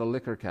out of the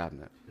liquor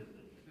cabinet.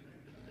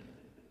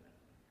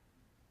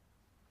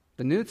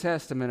 The New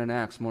Testament and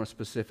Acts more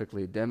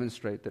specifically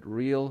demonstrate that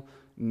real,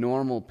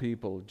 normal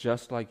people,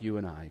 just like you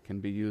and I, can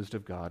be used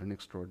of God in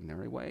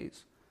extraordinary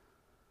ways.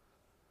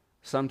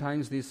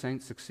 Sometimes these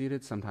saints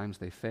succeeded, sometimes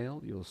they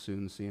failed. You'll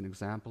soon see an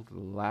example to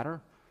the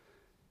latter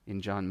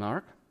in John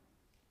Mark.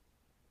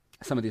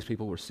 Some of these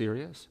people were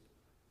serious,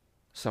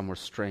 some were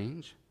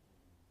strange,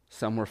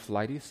 some were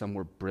flighty, some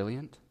were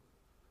brilliant,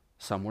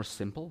 some were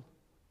simple.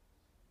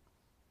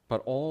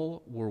 But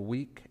all were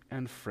weak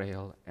and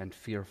frail and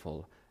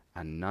fearful,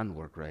 and none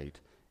were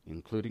great,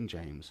 including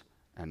James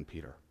and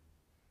Peter.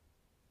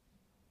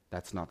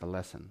 That's not the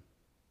lesson.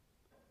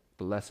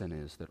 The lesson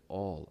is that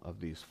all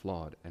of these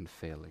flawed and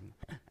failing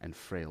and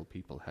frail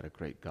people had a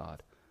great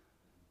God.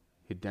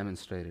 He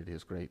demonstrated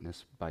his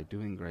greatness by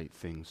doing great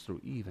things through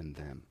even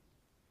them.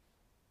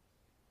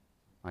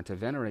 And to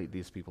venerate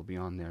these people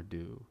beyond their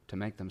due, to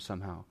make them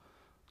somehow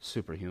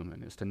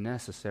superhuman, is to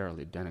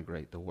necessarily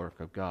denigrate the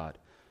work of God,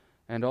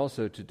 and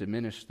also to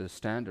diminish the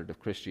standard of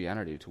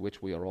Christianity to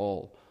which we are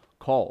all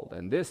called,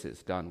 and this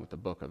is done with the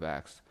book of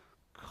Acts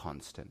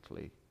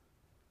constantly.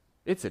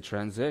 It's a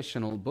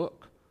transitional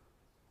book.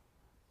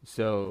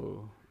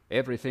 So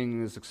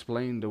everything is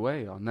explained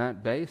away on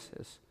that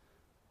basis.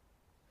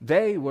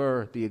 They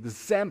were the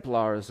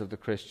exemplars of the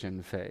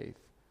Christian faith,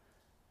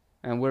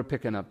 and we're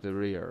picking up the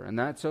rear, and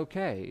that's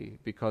okay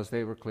because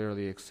they were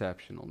clearly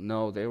exceptional.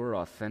 No, they were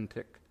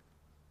authentic.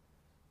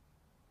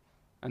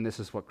 And this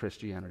is what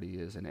Christianity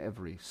is in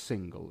every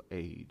single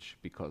age,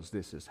 because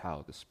this is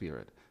how the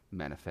Spirit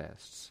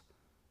manifests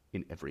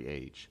in every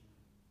age.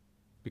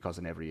 Because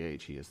in every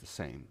age he is the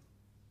same.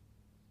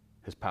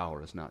 His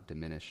power is not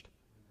diminished.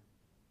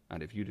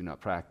 And if you do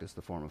not practice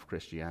the form of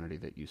Christianity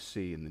that you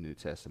see in the New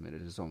Testament,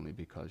 it is only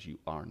because you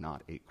are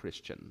not a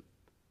Christian.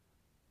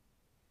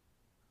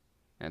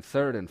 And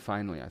third and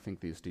finally, I think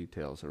these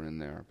details are in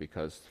there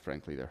because,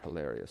 frankly, they're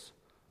hilarious.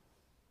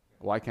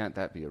 Why can't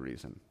that be a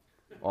reason,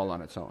 all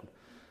on its own?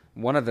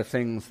 One of the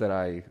things that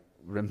I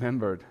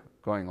remembered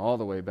going all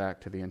the way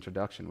back to the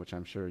introduction, which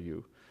I'm sure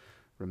you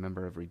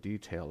remember every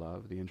detail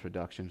of, the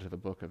introduction to the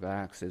book of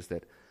Acts, is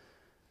that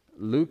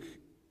Luke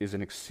is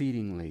an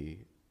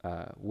exceedingly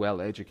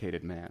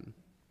well-educated man.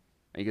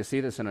 And you can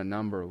see this in a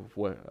number of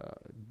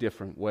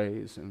different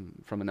ways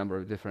and from a number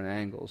of different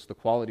angles. The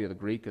quality of the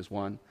Greek is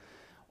one.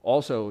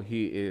 Also,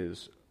 he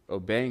is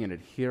obeying and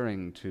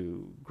adhering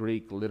to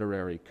Greek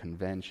literary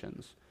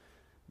conventions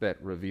that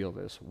reveal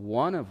this,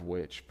 one of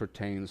which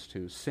pertains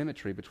to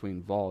symmetry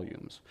between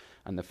volumes.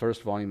 And the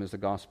first volume is the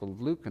Gospel of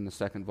Luke, and the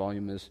second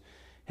volume is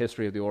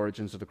History of the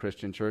Origins of the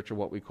Christian Church, or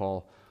what we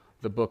call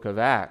the book of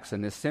Acts.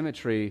 And this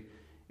symmetry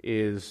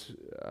is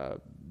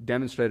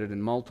demonstrated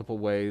in multiple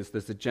ways.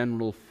 There's a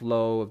general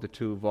flow of the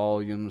two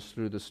volumes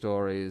through the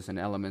stories, and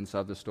elements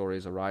of the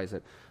stories arise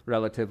at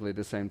relatively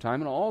the same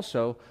time. And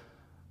also,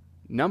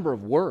 number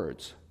of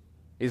words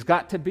is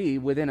got to be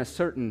within a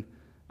certain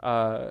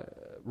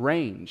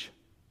range.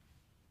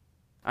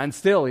 And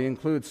still, he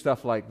includes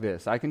stuff like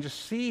this. I can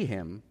just see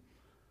him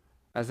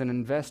as an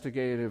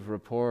investigative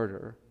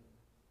reporter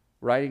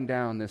writing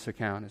down this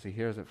account as he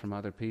hears it from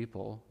other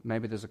people.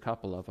 Maybe there's a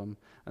couple of them.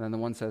 And then the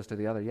one says to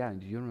the other, yeah,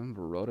 do you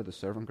remember Rhoda, the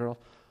servant girl,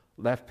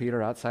 left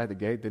Peter outside the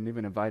gate, didn't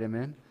even invite him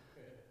in?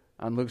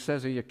 And Luke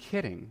says, are you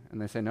kidding?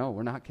 And they say, no,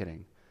 we're not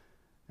kidding.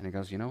 And he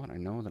goes, you know what, I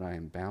know that I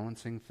am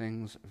balancing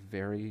things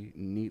very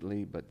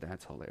neatly, but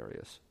that's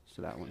hilarious.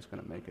 So that one's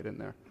going to make it in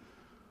there.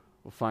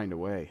 We'll find a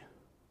way.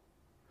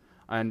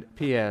 And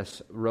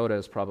P.S., Rhoda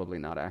is probably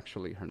not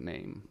actually her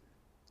name.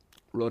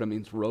 Rhoda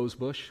means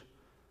rosebush.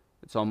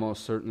 It's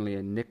almost certainly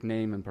a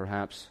nickname and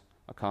perhaps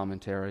a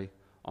commentary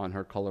on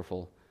her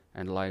colorful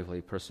and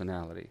lively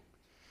personality.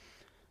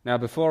 Now,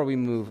 before we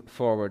move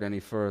forward any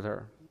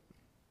further,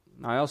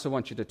 I also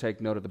want you to take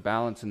note of the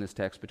balance in this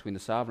text between the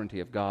sovereignty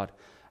of God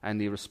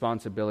and the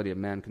responsibility of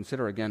man.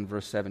 Consider again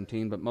verse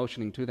 17, but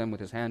motioning to them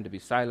with his hand to be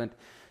silent,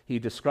 he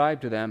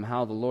described to them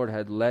how the Lord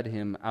had led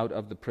him out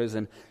of the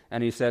prison,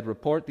 and he said,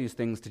 report these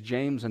things to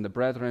James and the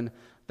brethren.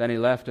 Then he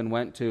left and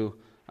went to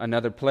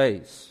another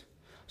place.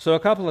 So a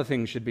couple of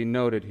things should be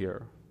noted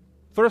here.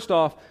 First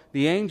off,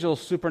 the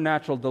angel's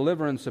supernatural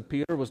deliverance of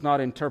Peter was not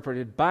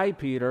interpreted by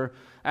Peter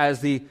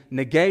as the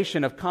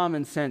negation of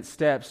common sense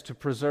steps to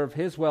preserve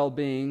his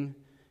well-being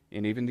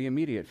in even the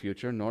immediate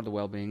future, nor the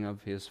well-being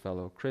of his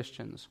fellow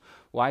Christians.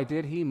 Why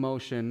did he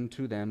motion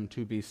to them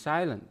to be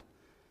silent?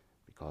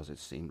 Because it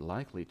seemed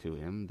likely to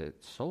him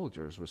that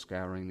soldiers were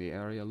scouring the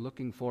area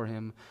looking for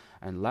him,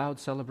 and loud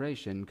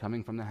celebration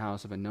coming from the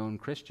house of a known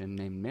Christian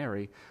named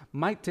Mary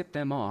might tip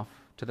them off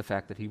to the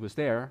fact that he was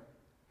there,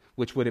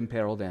 which would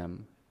imperil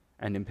them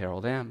and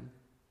imperil them.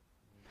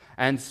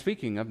 And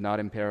speaking of not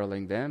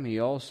imperiling them, he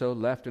also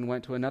left and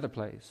went to another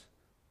place,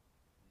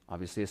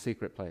 obviously a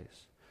secret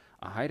place,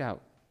 a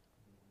hideout.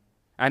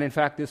 And in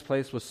fact, this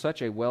place was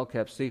such a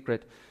well-kept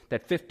secret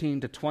that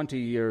 15 to 20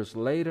 years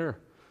later,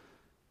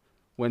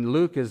 when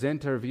Luke is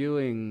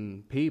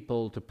interviewing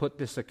people to put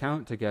this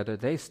account together,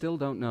 they still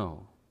don't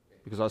know.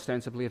 Because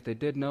ostensibly, if they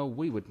did know,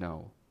 we would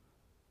know.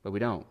 But we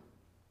don't.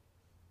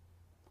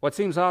 What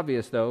seems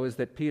obvious, though, is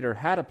that Peter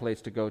had a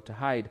place to go to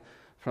hide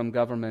from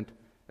government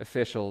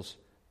officials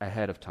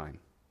ahead of time.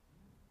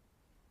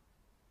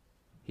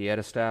 He had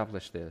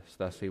established this,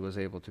 thus he was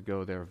able to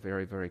go there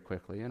very, very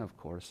quickly. And of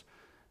course,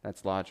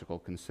 that's logical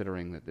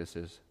considering that this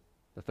is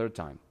the third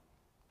time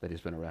that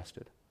he's been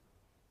arrested.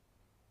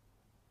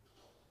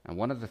 And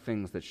one of the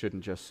things that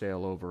shouldn't just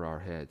sail over our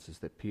heads is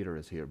that Peter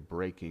is here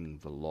breaking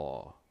the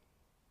law.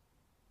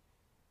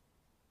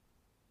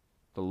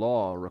 The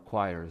law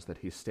requires that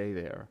he stay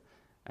there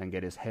and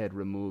get his head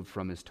removed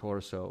from his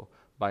torso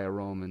by a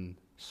Roman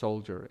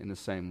soldier in the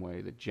same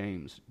way that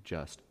James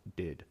just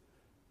did.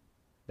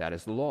 That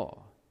is the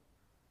law,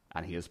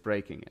 and he is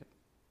breaking it.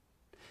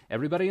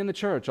 Everybody in the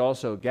church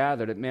also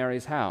gathered at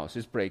Mary's house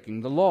is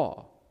breaking the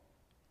law.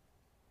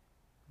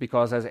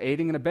 Because as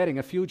aiding and abetting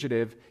a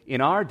fugitive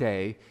in our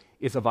day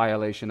is a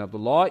violation of the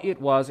law, it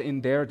was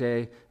in their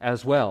day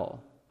as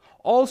well.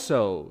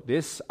 Also,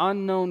 this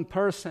unknown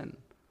person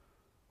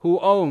who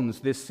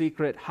owns this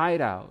secret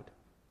hideout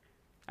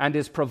and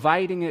is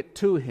providing it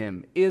to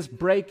him is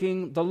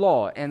breaking the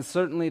law, and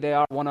certainly they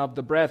are one of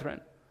the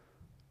brethren.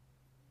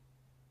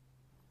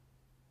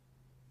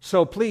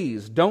 So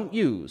please don't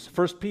use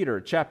 1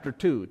 Peter chapter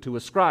 2 to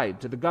ascribe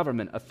to the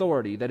government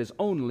authority that is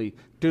only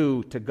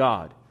due to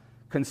God,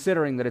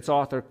 considering that its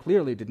author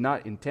clearly did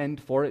not intend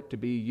for it to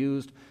be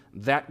used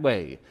that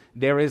way.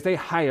 There is a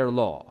higher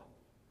law.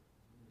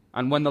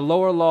 And when the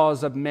lower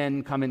laws of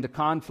men come into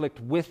conflict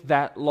with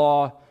that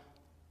law,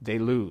 they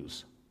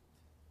lose.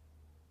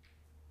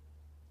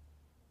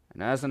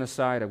 And as an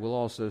aside, I will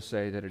also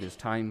say that it is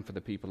time for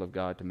the people of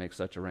God to make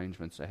such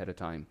arrangements ahead of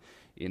time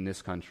in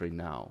this country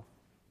now.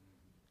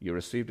 You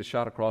received a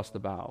shot across the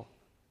bow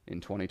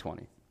in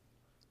 2020.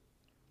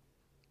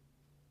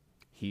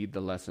 Heed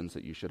the lessons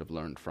that you should have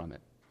learned from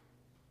it.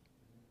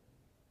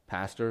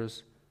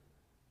 Pastors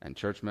and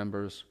church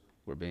members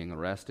were being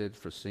arrested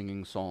for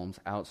singing psalms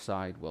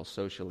outside while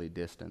socially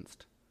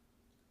distanced.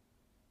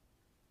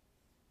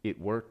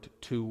 It worked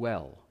too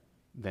well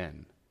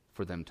then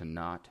for them to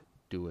not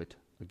do it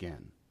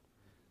again.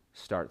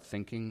 Start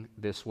thinking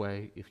this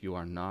way if you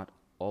are not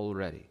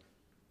already.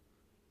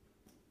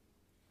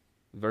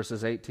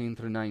 Verses 18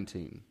 through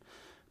 19.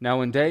 Now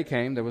when day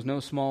came, there was no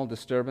small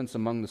disturbance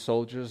among the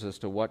soldiers as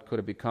to what could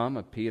have become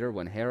of Peter.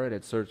 When Herod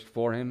had searched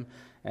for him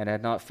and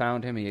had not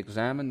found him, he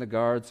examined the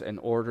guards and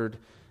ordered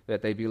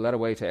that they be led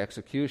away to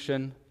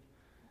execution.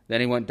 Then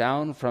he went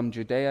down from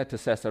Judea to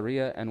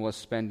Caesarea and was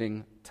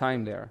spending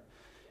time there.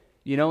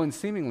 You know, in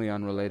seemingly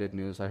unrelated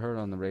news, I heard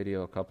on the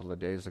radio a couple of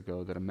days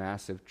ago that a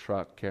massive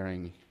truck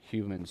carrying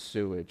human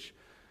sewage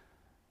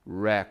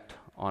wrecked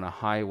on a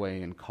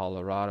highway in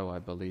Colorado, I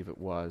believe it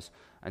was,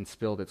 and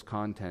spilled its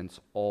contents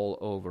all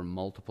over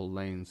multiple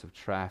lanes of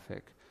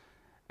traffic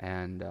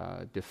and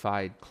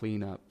defied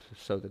cleanup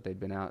so that they'd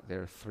been out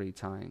there 3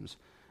 times.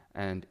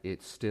 And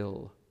it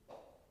still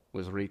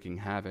was wreaking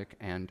havoc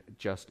and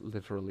just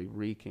literally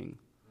reeking.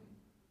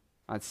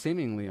 It's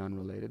seemingly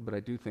unrelated, but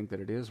I do think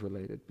that it is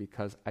related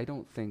because I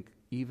don't think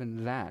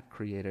even that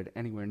created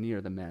anywhere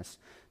near the mess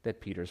that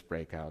Peter's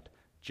breakout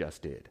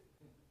just did.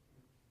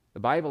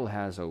 The Bible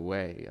has a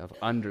way of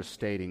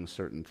understating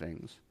certain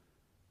things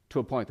to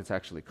a point that's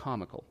actually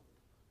comical.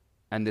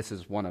 And this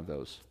is one of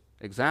those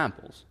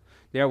examples.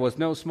 There was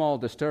no small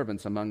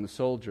disturbance among the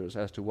soldiers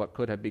as to what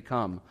could have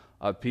become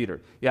of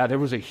Peter. Yeah, there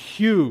was a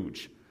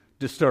huge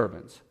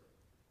disturbance.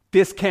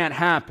 This can't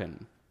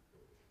happen.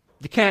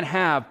 You can't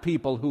have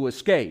people who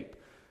escape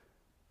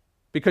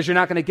because you're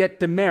not going to get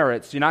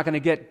demerits. You're not going to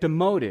get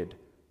demoted.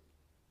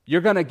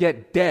 You're going to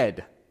get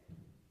dead,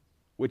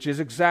 which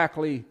is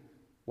exactly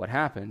what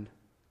happened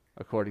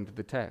according to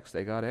the text.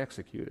 They got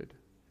executed.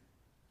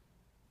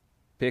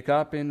 Pick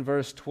up in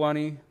verse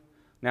 20.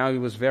 Now he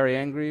was very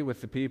angry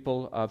with the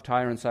people of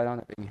Tyre and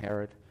Sidon, being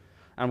Herod.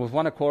 And with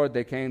one accord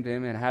they came to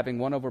him, and having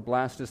won over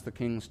Blastus, the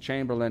king's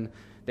chamberlain,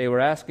 they were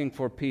asking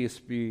for peace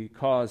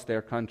because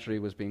their country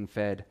was being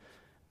fed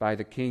by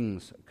the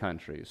king's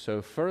country.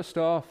 So first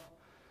off,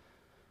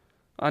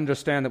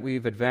 understand that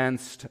we've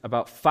advanced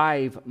about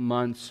 5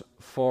 months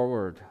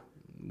forward.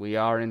 We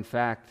are, in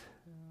fact,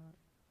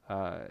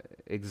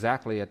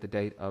 exactly at the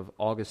date of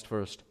August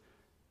 1st,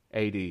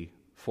 AD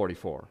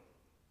 44.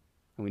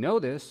 And we know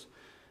this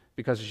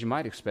because, as you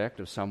might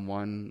expect of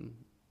someone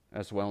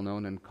as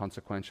well-known and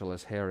consequential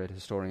as Herod,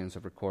 historians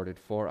have recorded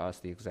for us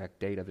the exact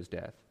date of his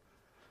death.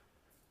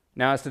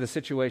 Now, as to the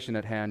situation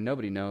at hand,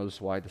 nobody knows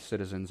why the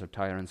citizens of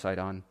Tyre and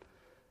Sidon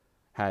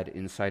had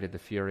incited the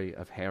fury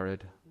of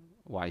Herod,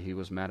 why he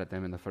was mad at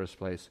them in the first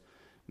place.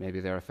 Maybe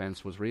their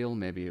offense was real,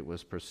 maybe it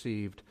was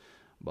perceived,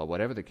 but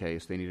whatever the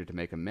case, they needed to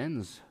make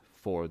amends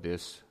for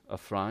this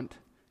affront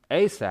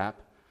ASAP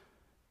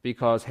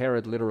because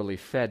Herod literally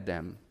fed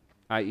them,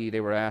 i.e.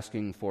 they were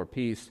asking for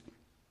peace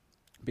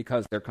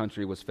because their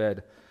country was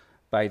fed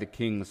by the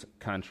king's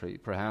country.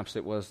 Perhaps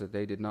it was that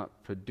they did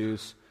not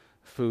produce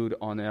food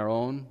on their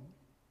own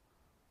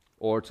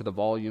or to the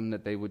volume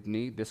that they would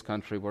need. This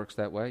country works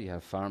that way. You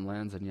have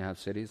farmlands and you have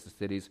cities. The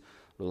cities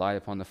rely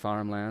upon the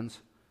farmlands.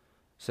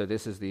 So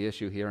this is the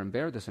issue here, and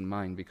bear this in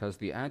mind because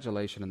the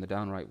adulation and the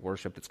downright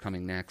worship that's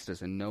coming next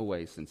is in no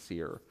way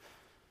sincere.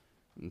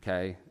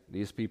 Okay?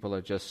 These people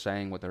are just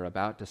saying what they're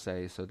about to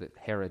say so that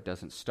Herod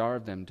doesn't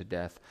starve them to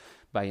death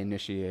by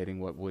initiating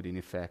what would in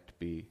effect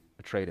be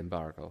a trade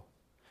embargo.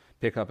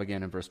 Pick up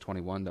again in verse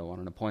 21, though. On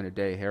an appointed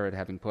day, Herod,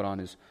 having put on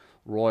his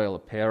royal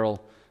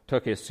apparel,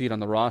 took his seat on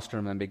the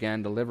rostrum and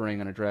began delivering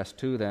an address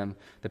to them.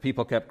 The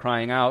people kept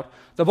crying out,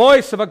 "The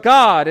voice of a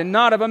God and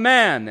not of a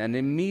man!" And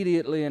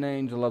immediately an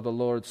angel of the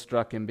Lord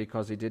struck him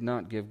because he did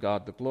not give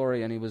God the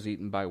glory, and he was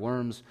eaten by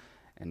worms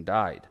and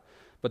died.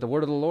 But the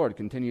word of the Lord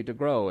continued to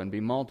grow and be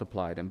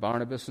multiplied. And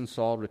Barnabas and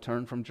Saul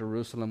returned from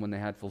Jerusalem when they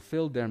had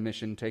fulfilled their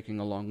mission, taking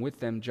along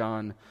with them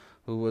John,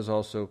 who was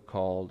also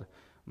called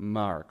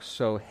Mark.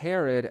 So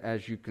Herod,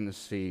 as you can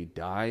see,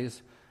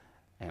 dies.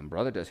 And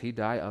brother, does he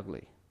die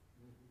ugly.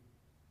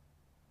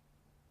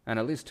 And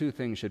at least 2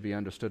 things should be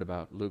understood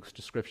about Luke's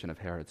description of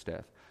Herod's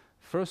death.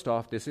 First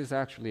off, this is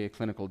actually a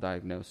clinical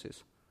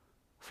diagnosis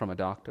from a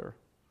doctor.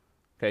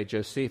 Okay,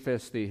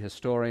 Josephus, the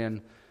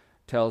historian,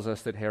 tells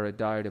us that Herod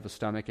died of a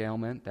stomach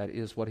ailment. That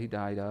is what he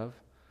died of.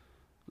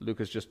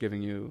 Luke is just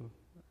giving you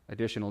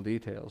additional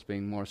details,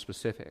 being more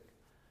specific,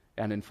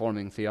 and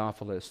informing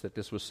Theophilus that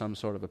this was some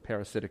sort of a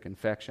parasitic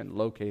infection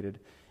located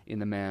in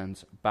the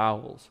man's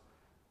bowels,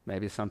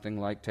 maybe something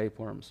like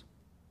tapeworms.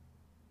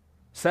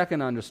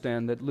 Second,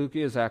 understand that Luke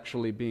is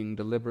actually being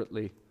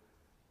deliberately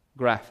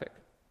graphic,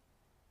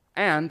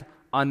 and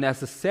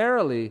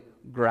unnecessarily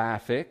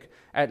graphic,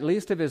 at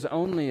least if his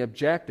only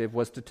objective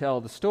was to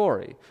tell the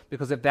story.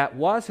 Because if that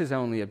was his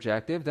only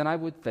objective, then I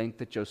would think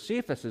that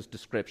Josephus'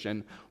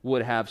 description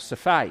would have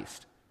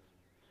sufficed.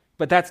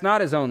 But that's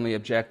not his only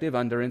objective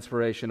under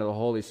inspiration of the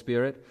Holy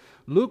Spirit.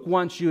 Luke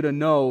wants you to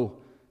know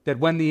that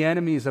when the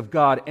enemies of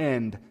God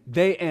end,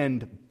 they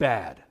end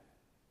bad.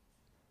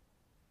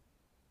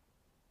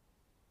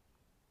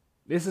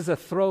 This is a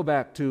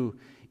throwback to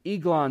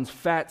Eglon's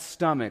fat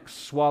stomach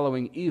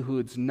swallowing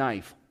Ehud's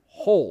knife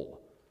whole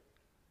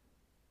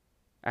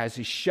as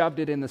he shoved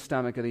it in the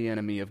stomach of the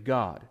enemy of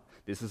God.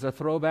 This is a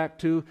throwback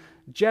to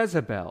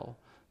Jezebel,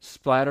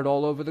 splattered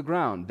all over the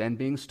ground, then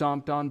being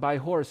stomped on by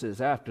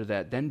horses after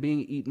that, then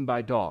being eaten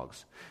by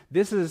dogs.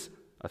 This is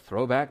a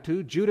throwback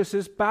to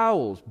Judas's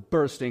bowels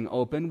bursting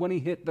open when he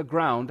hit the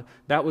ground.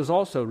 That was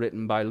also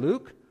written by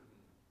Luke.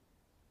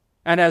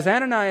 And as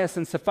Ananias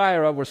and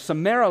Sapphira were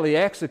summarily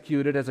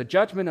executed as a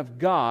judgment of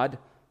God,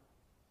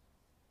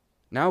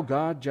 now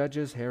God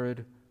judges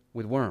Herod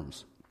with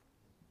worms,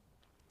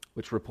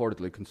 which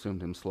reportedly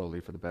consumed him slowly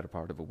for the better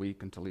part of a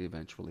week until he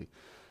eventually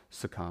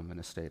succumbed in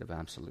a state of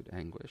absolute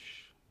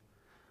anguish.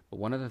 But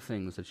one of the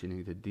things that you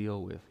need to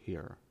deal with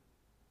here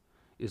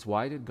is,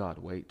 why did God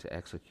wait to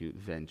execute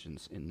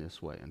vengeance in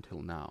this way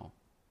until now?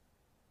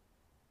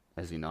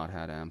 Has he not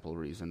had ample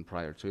reason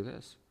prior to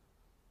this?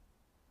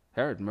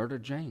 Herod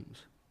murdered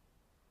James,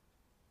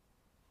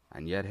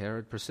 and yet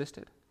Herod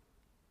persisted.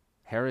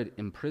 Herod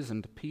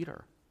imprisoned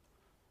Peter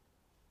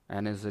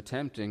and is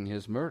attempting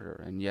his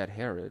murder, and yet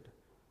Herod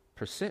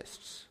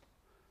persists.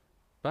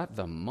 But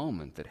the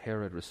moment that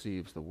Herod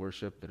receives the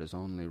worship that is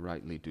only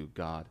rightly due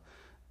God,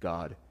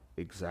 God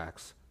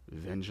exacts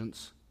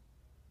vengeance,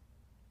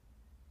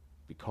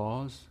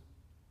 because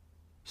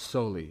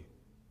soli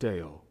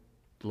Deo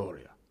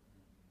Gloria.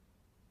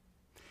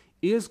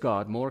 Is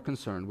God more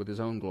concerned with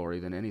his own glory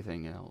than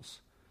anything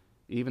else?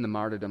 Even the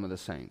martyrdom of the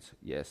saints?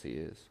 Yes, he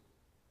is.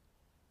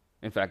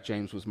 In fact,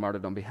 James was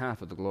martyred on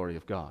behalf of the glory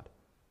of God,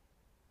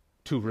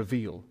 to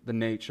reveal the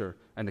nature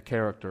and the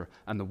character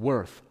and the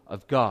worth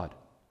of God.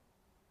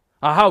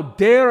 How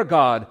dare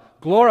God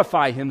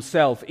glorify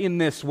himself in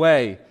this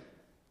way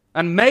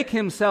and make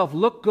himself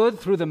look good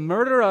through the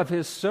murder of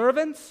his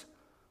servants?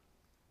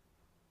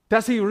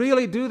 Does he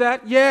really do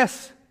that?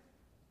 Yes.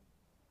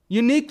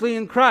 Uniquely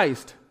in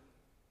Christ,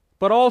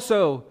 but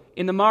also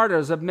in the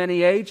martyrs of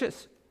many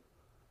ages.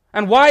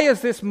 And why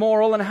is this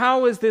moral, and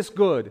how is this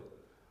good?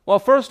 Well,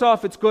 first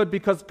off, it's good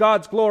because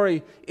God's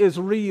glory is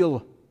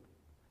real.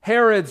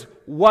 Herod's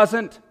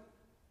wasn't.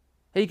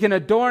 He can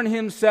adorn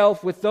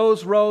himself with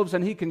those robes,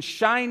 and he can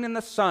shine in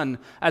the sun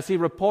as he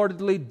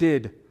reportedly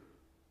did.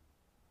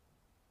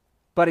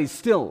 But he's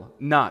still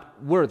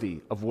not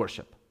worthy of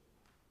worship.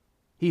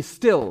 He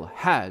still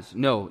has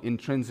no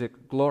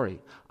intrinsic glory.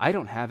 I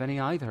don't have any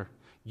either.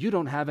 You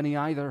don't have any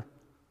either.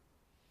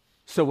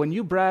 So when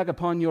you brag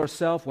upon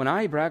yourself, when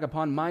I brag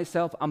upon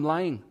myself, I'm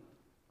lying.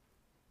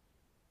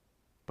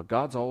 But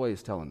God's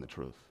always telling the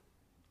truth.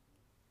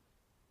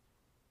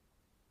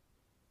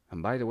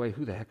 And by the way,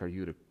 who the heck are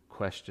you to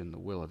question the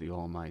will of the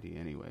Almighty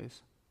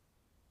anyways?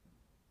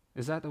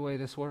 Is that the way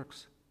this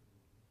works?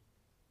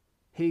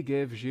 He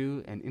gives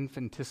you an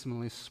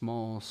infinitesimally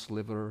small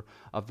sliver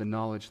of the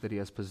knowledge that he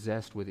has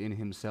possessed within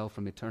himself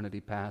from eternity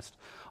past,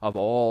 of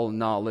all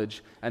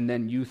knowledge, and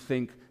then you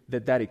think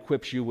that that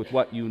equips you with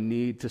what you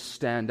need to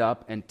stand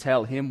up and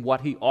tell him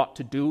what he ought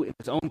to do in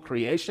his own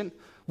creation,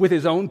 with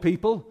his own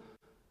people,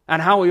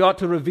 and how he ought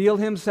to reveal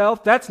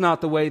himself. That's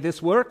not the way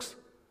this works.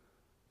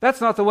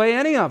 That's not the way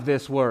any of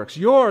this works.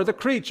 You're the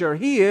creature.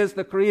 He is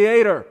the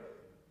creator.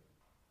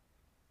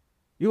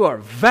 You are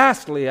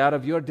vastly out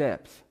of your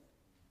depth,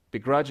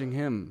 begrudging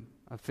him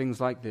of things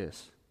like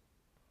this.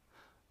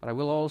 But I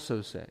will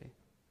also say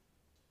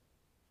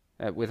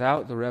that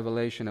without the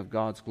revelation of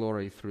God's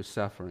glory through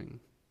suffering,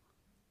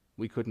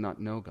 we could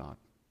not know God.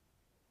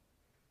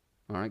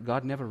 All right?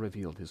 God never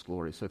revealed his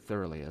glory so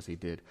thoroughly as he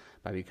did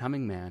by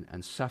becoming man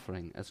and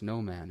suffering as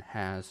no man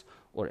has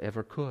or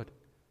ever could.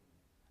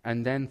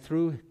 And then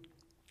through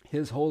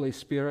his Holy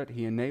Spirit,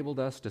 he enabled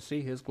us to see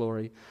his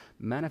glory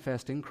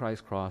manifest in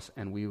Christ's cross,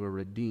 and we were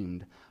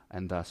redeemed,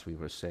 and thus we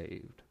were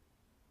saved.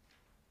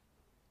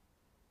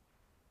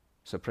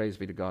 So praise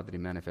be to God that he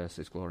manifests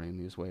his glory in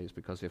these ways,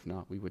 because if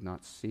not, we would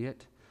not see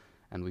it,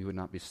 and we would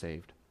not be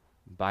saved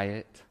by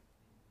it.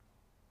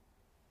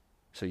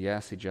 So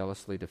yes, he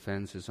jealously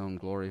defends his own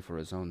glory for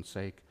his own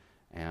sake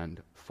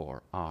and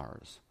for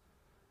ours.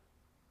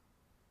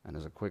 And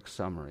as a quick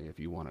summary, if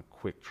you want a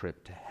quick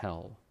trip to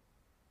hell,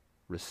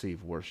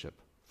 receive worship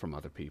from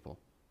other people.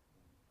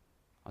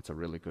 That's a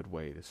really good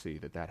way to see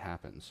that that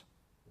happens.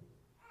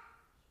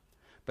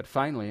 But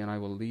finally, and I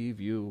will leave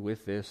you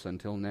with this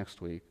until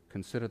next week,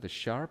 consider the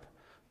sharp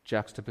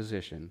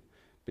juxtaposition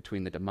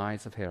between the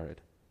demise of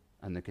Herod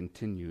and the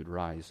continued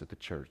rise of the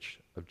church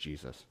of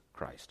Jesus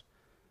Christ.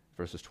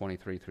 Verses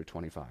 23 through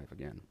 25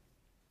 again.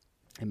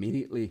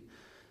 Immediately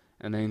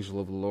an angel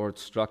of the Lord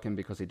struck him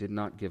because he did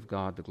not give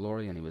God the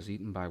glory, and he was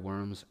eaten by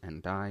worms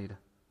and died.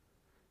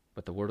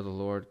 But the word of the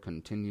Lord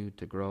continued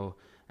to grow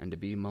and to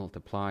be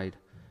multiplied.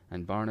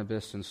 And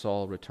Barnabas and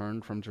Saul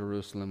returned from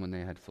Jerusalem when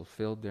they had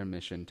fulfilled their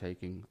mission,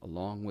 taking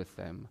along with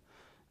them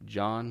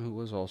John, who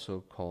was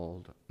also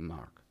called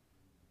Mark.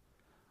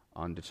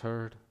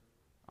 Undeterred,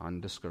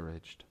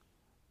 undiscouraged,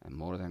 and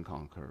more than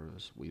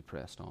conquerors, we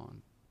pressed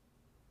on.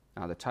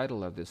 Now, the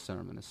title of this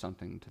sermon is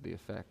something to the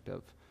effect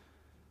of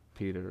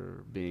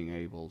Peter being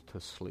able to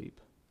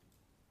sleep,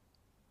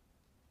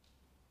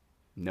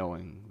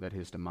 knowing that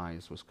his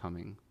demise was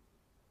coming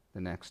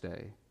the next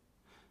day.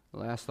 The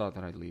last thought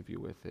that I'd leave you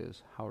with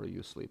is, how are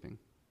you sleeping?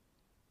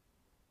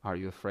 Are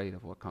you afraid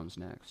of what comes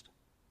next?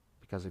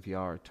 Because if you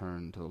are,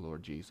 turn to the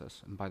Lord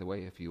Jesus. And by the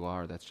way, if you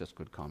are, that's just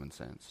good common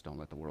sense. Don't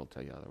let the world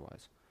tell you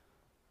otherwise.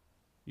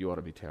 You ought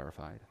to be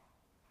terrified.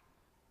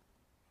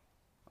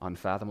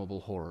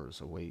 Unfathomable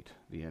horrors await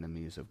the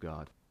enemies of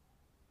God.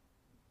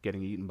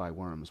 Getting eaten by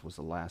worms was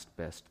the last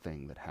best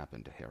thing that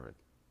happened to Herod.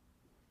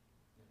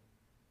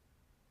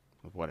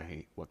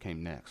 What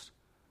came next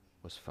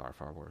was far,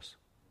 far worse.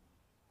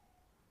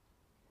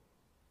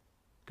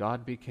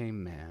 God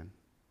became man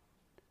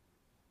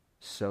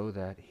so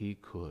that he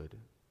could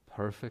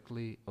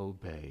perfectly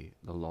obey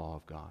the law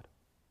of God,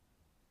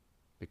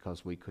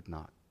 because we could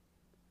not.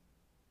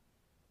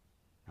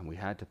 And we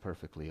had to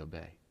perfectly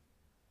obey.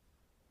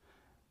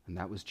 And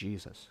that was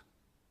Jesus.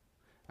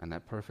 And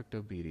that perfect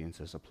obedience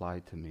is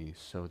applied to me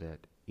so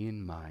that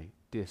in my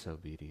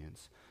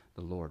disobedience,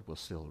 the Lord will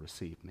still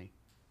receive me.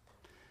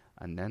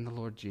 And then the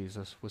Lord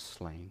Jesus was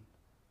slain,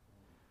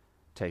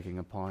 taking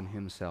upon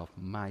himself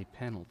my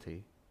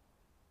penalty,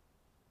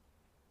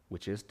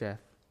 which is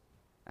death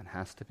and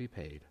has to be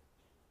paid.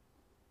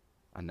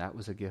 And that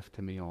was a gift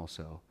to me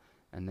also.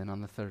 And then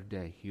on the third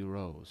day, he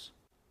rose.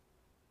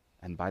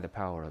 And by the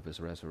power of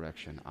his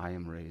resurrection, I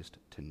am raised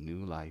to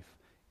new life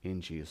in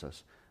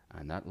Jesus.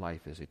 And that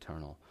life is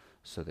eternal,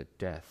 so that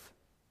death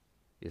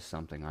is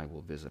something I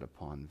will visit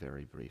upon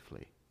very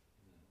briefly.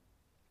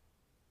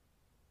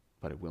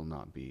 But it will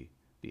not be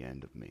the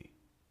end of me.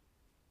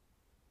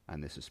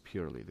 And this is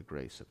purely the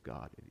grace of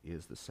God. It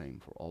is the same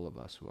for all of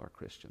us who are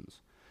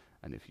Christians.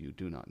 And if you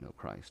do not know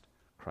Christ,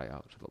 cry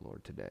out to the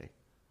Lord today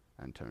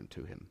and turn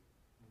to him.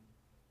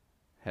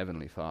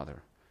 Heavenly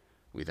Father,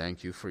 we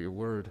thank you for your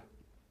word.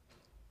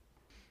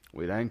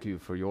 We thank you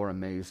for your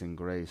amazing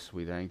grace.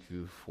 We thank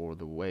you for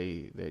the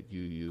way that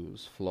you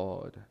use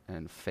flawed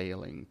and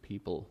failing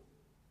people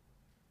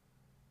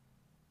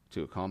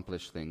to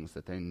accomplish things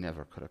that they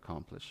never could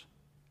accomplish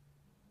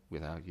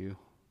without you.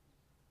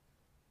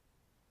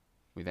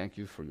 We thank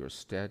you for your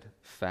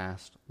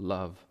steadfast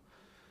love,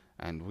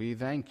 and we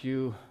thank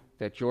you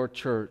that your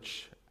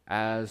church,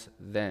 as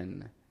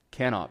then,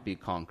 cannot be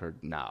conquered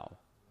now.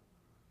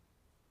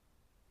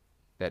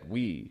 That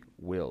we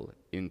will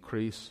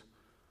increase,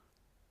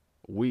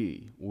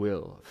 we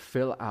will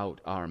fill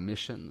out our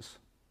missions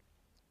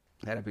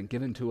that have been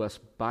given to us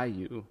by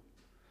you,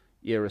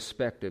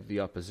 irrespective of the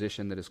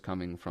opposition that is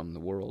coming from the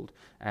world.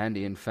 And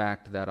in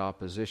fact, that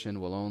opposition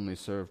will only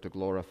serve to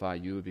glorify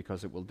you,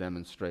 because it will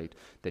demonstrate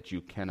that you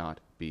cannot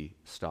be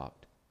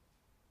stopped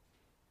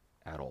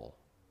at all.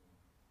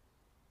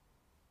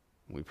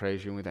 We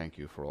praise you and we thank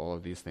you for all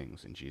of these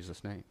things. In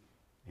Jesus' name,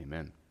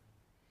 amen.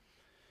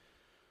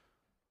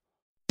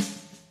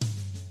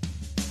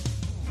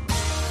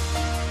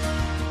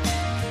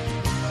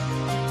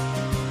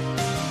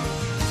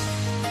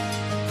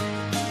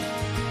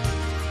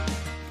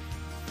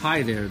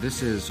 Hi there,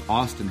 this is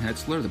Austin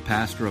Hetsler, the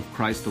pastor of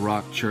Christ the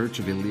Rock Church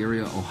of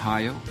Elyria,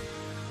 Ohio.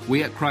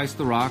 We at Christ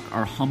the Rock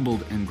are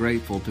humbled and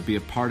grateful to be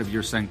a part of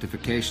your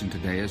sanctification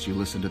today as you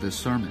listen to this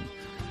sermon.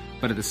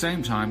 But at the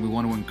same time, we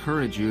want to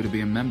encourage you to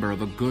be a member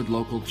of a good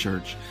local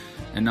church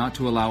and not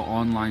to allow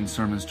online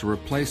sermons to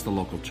replace the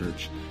local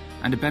church,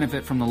 and to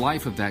benefit from the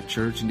life of that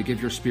church and to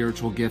give your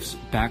spiritual gifts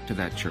back to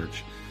that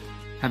church.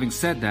 Having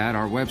said that,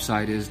 our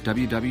website is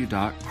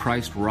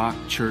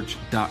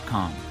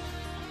www.christrockchurch.com.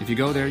 If you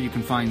go there, you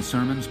can find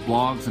sermons,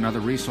 blogs, and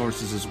other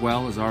resources, as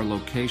well as our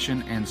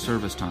location and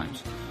service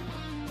times.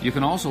 You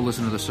can also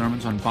listen to the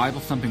sermons on Bible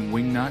Thumping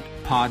Wingnut,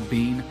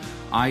 Podbean,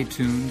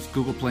 iTunes,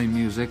 Google Play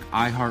Music,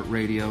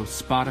 iHeartRadio,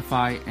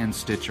 Spotify, and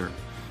Stitcher.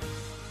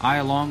 I,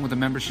 along with the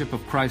membership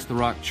of Christ the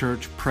Rock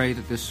Church, pray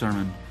that this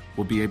sermon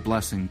will be a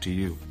blessing to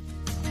you.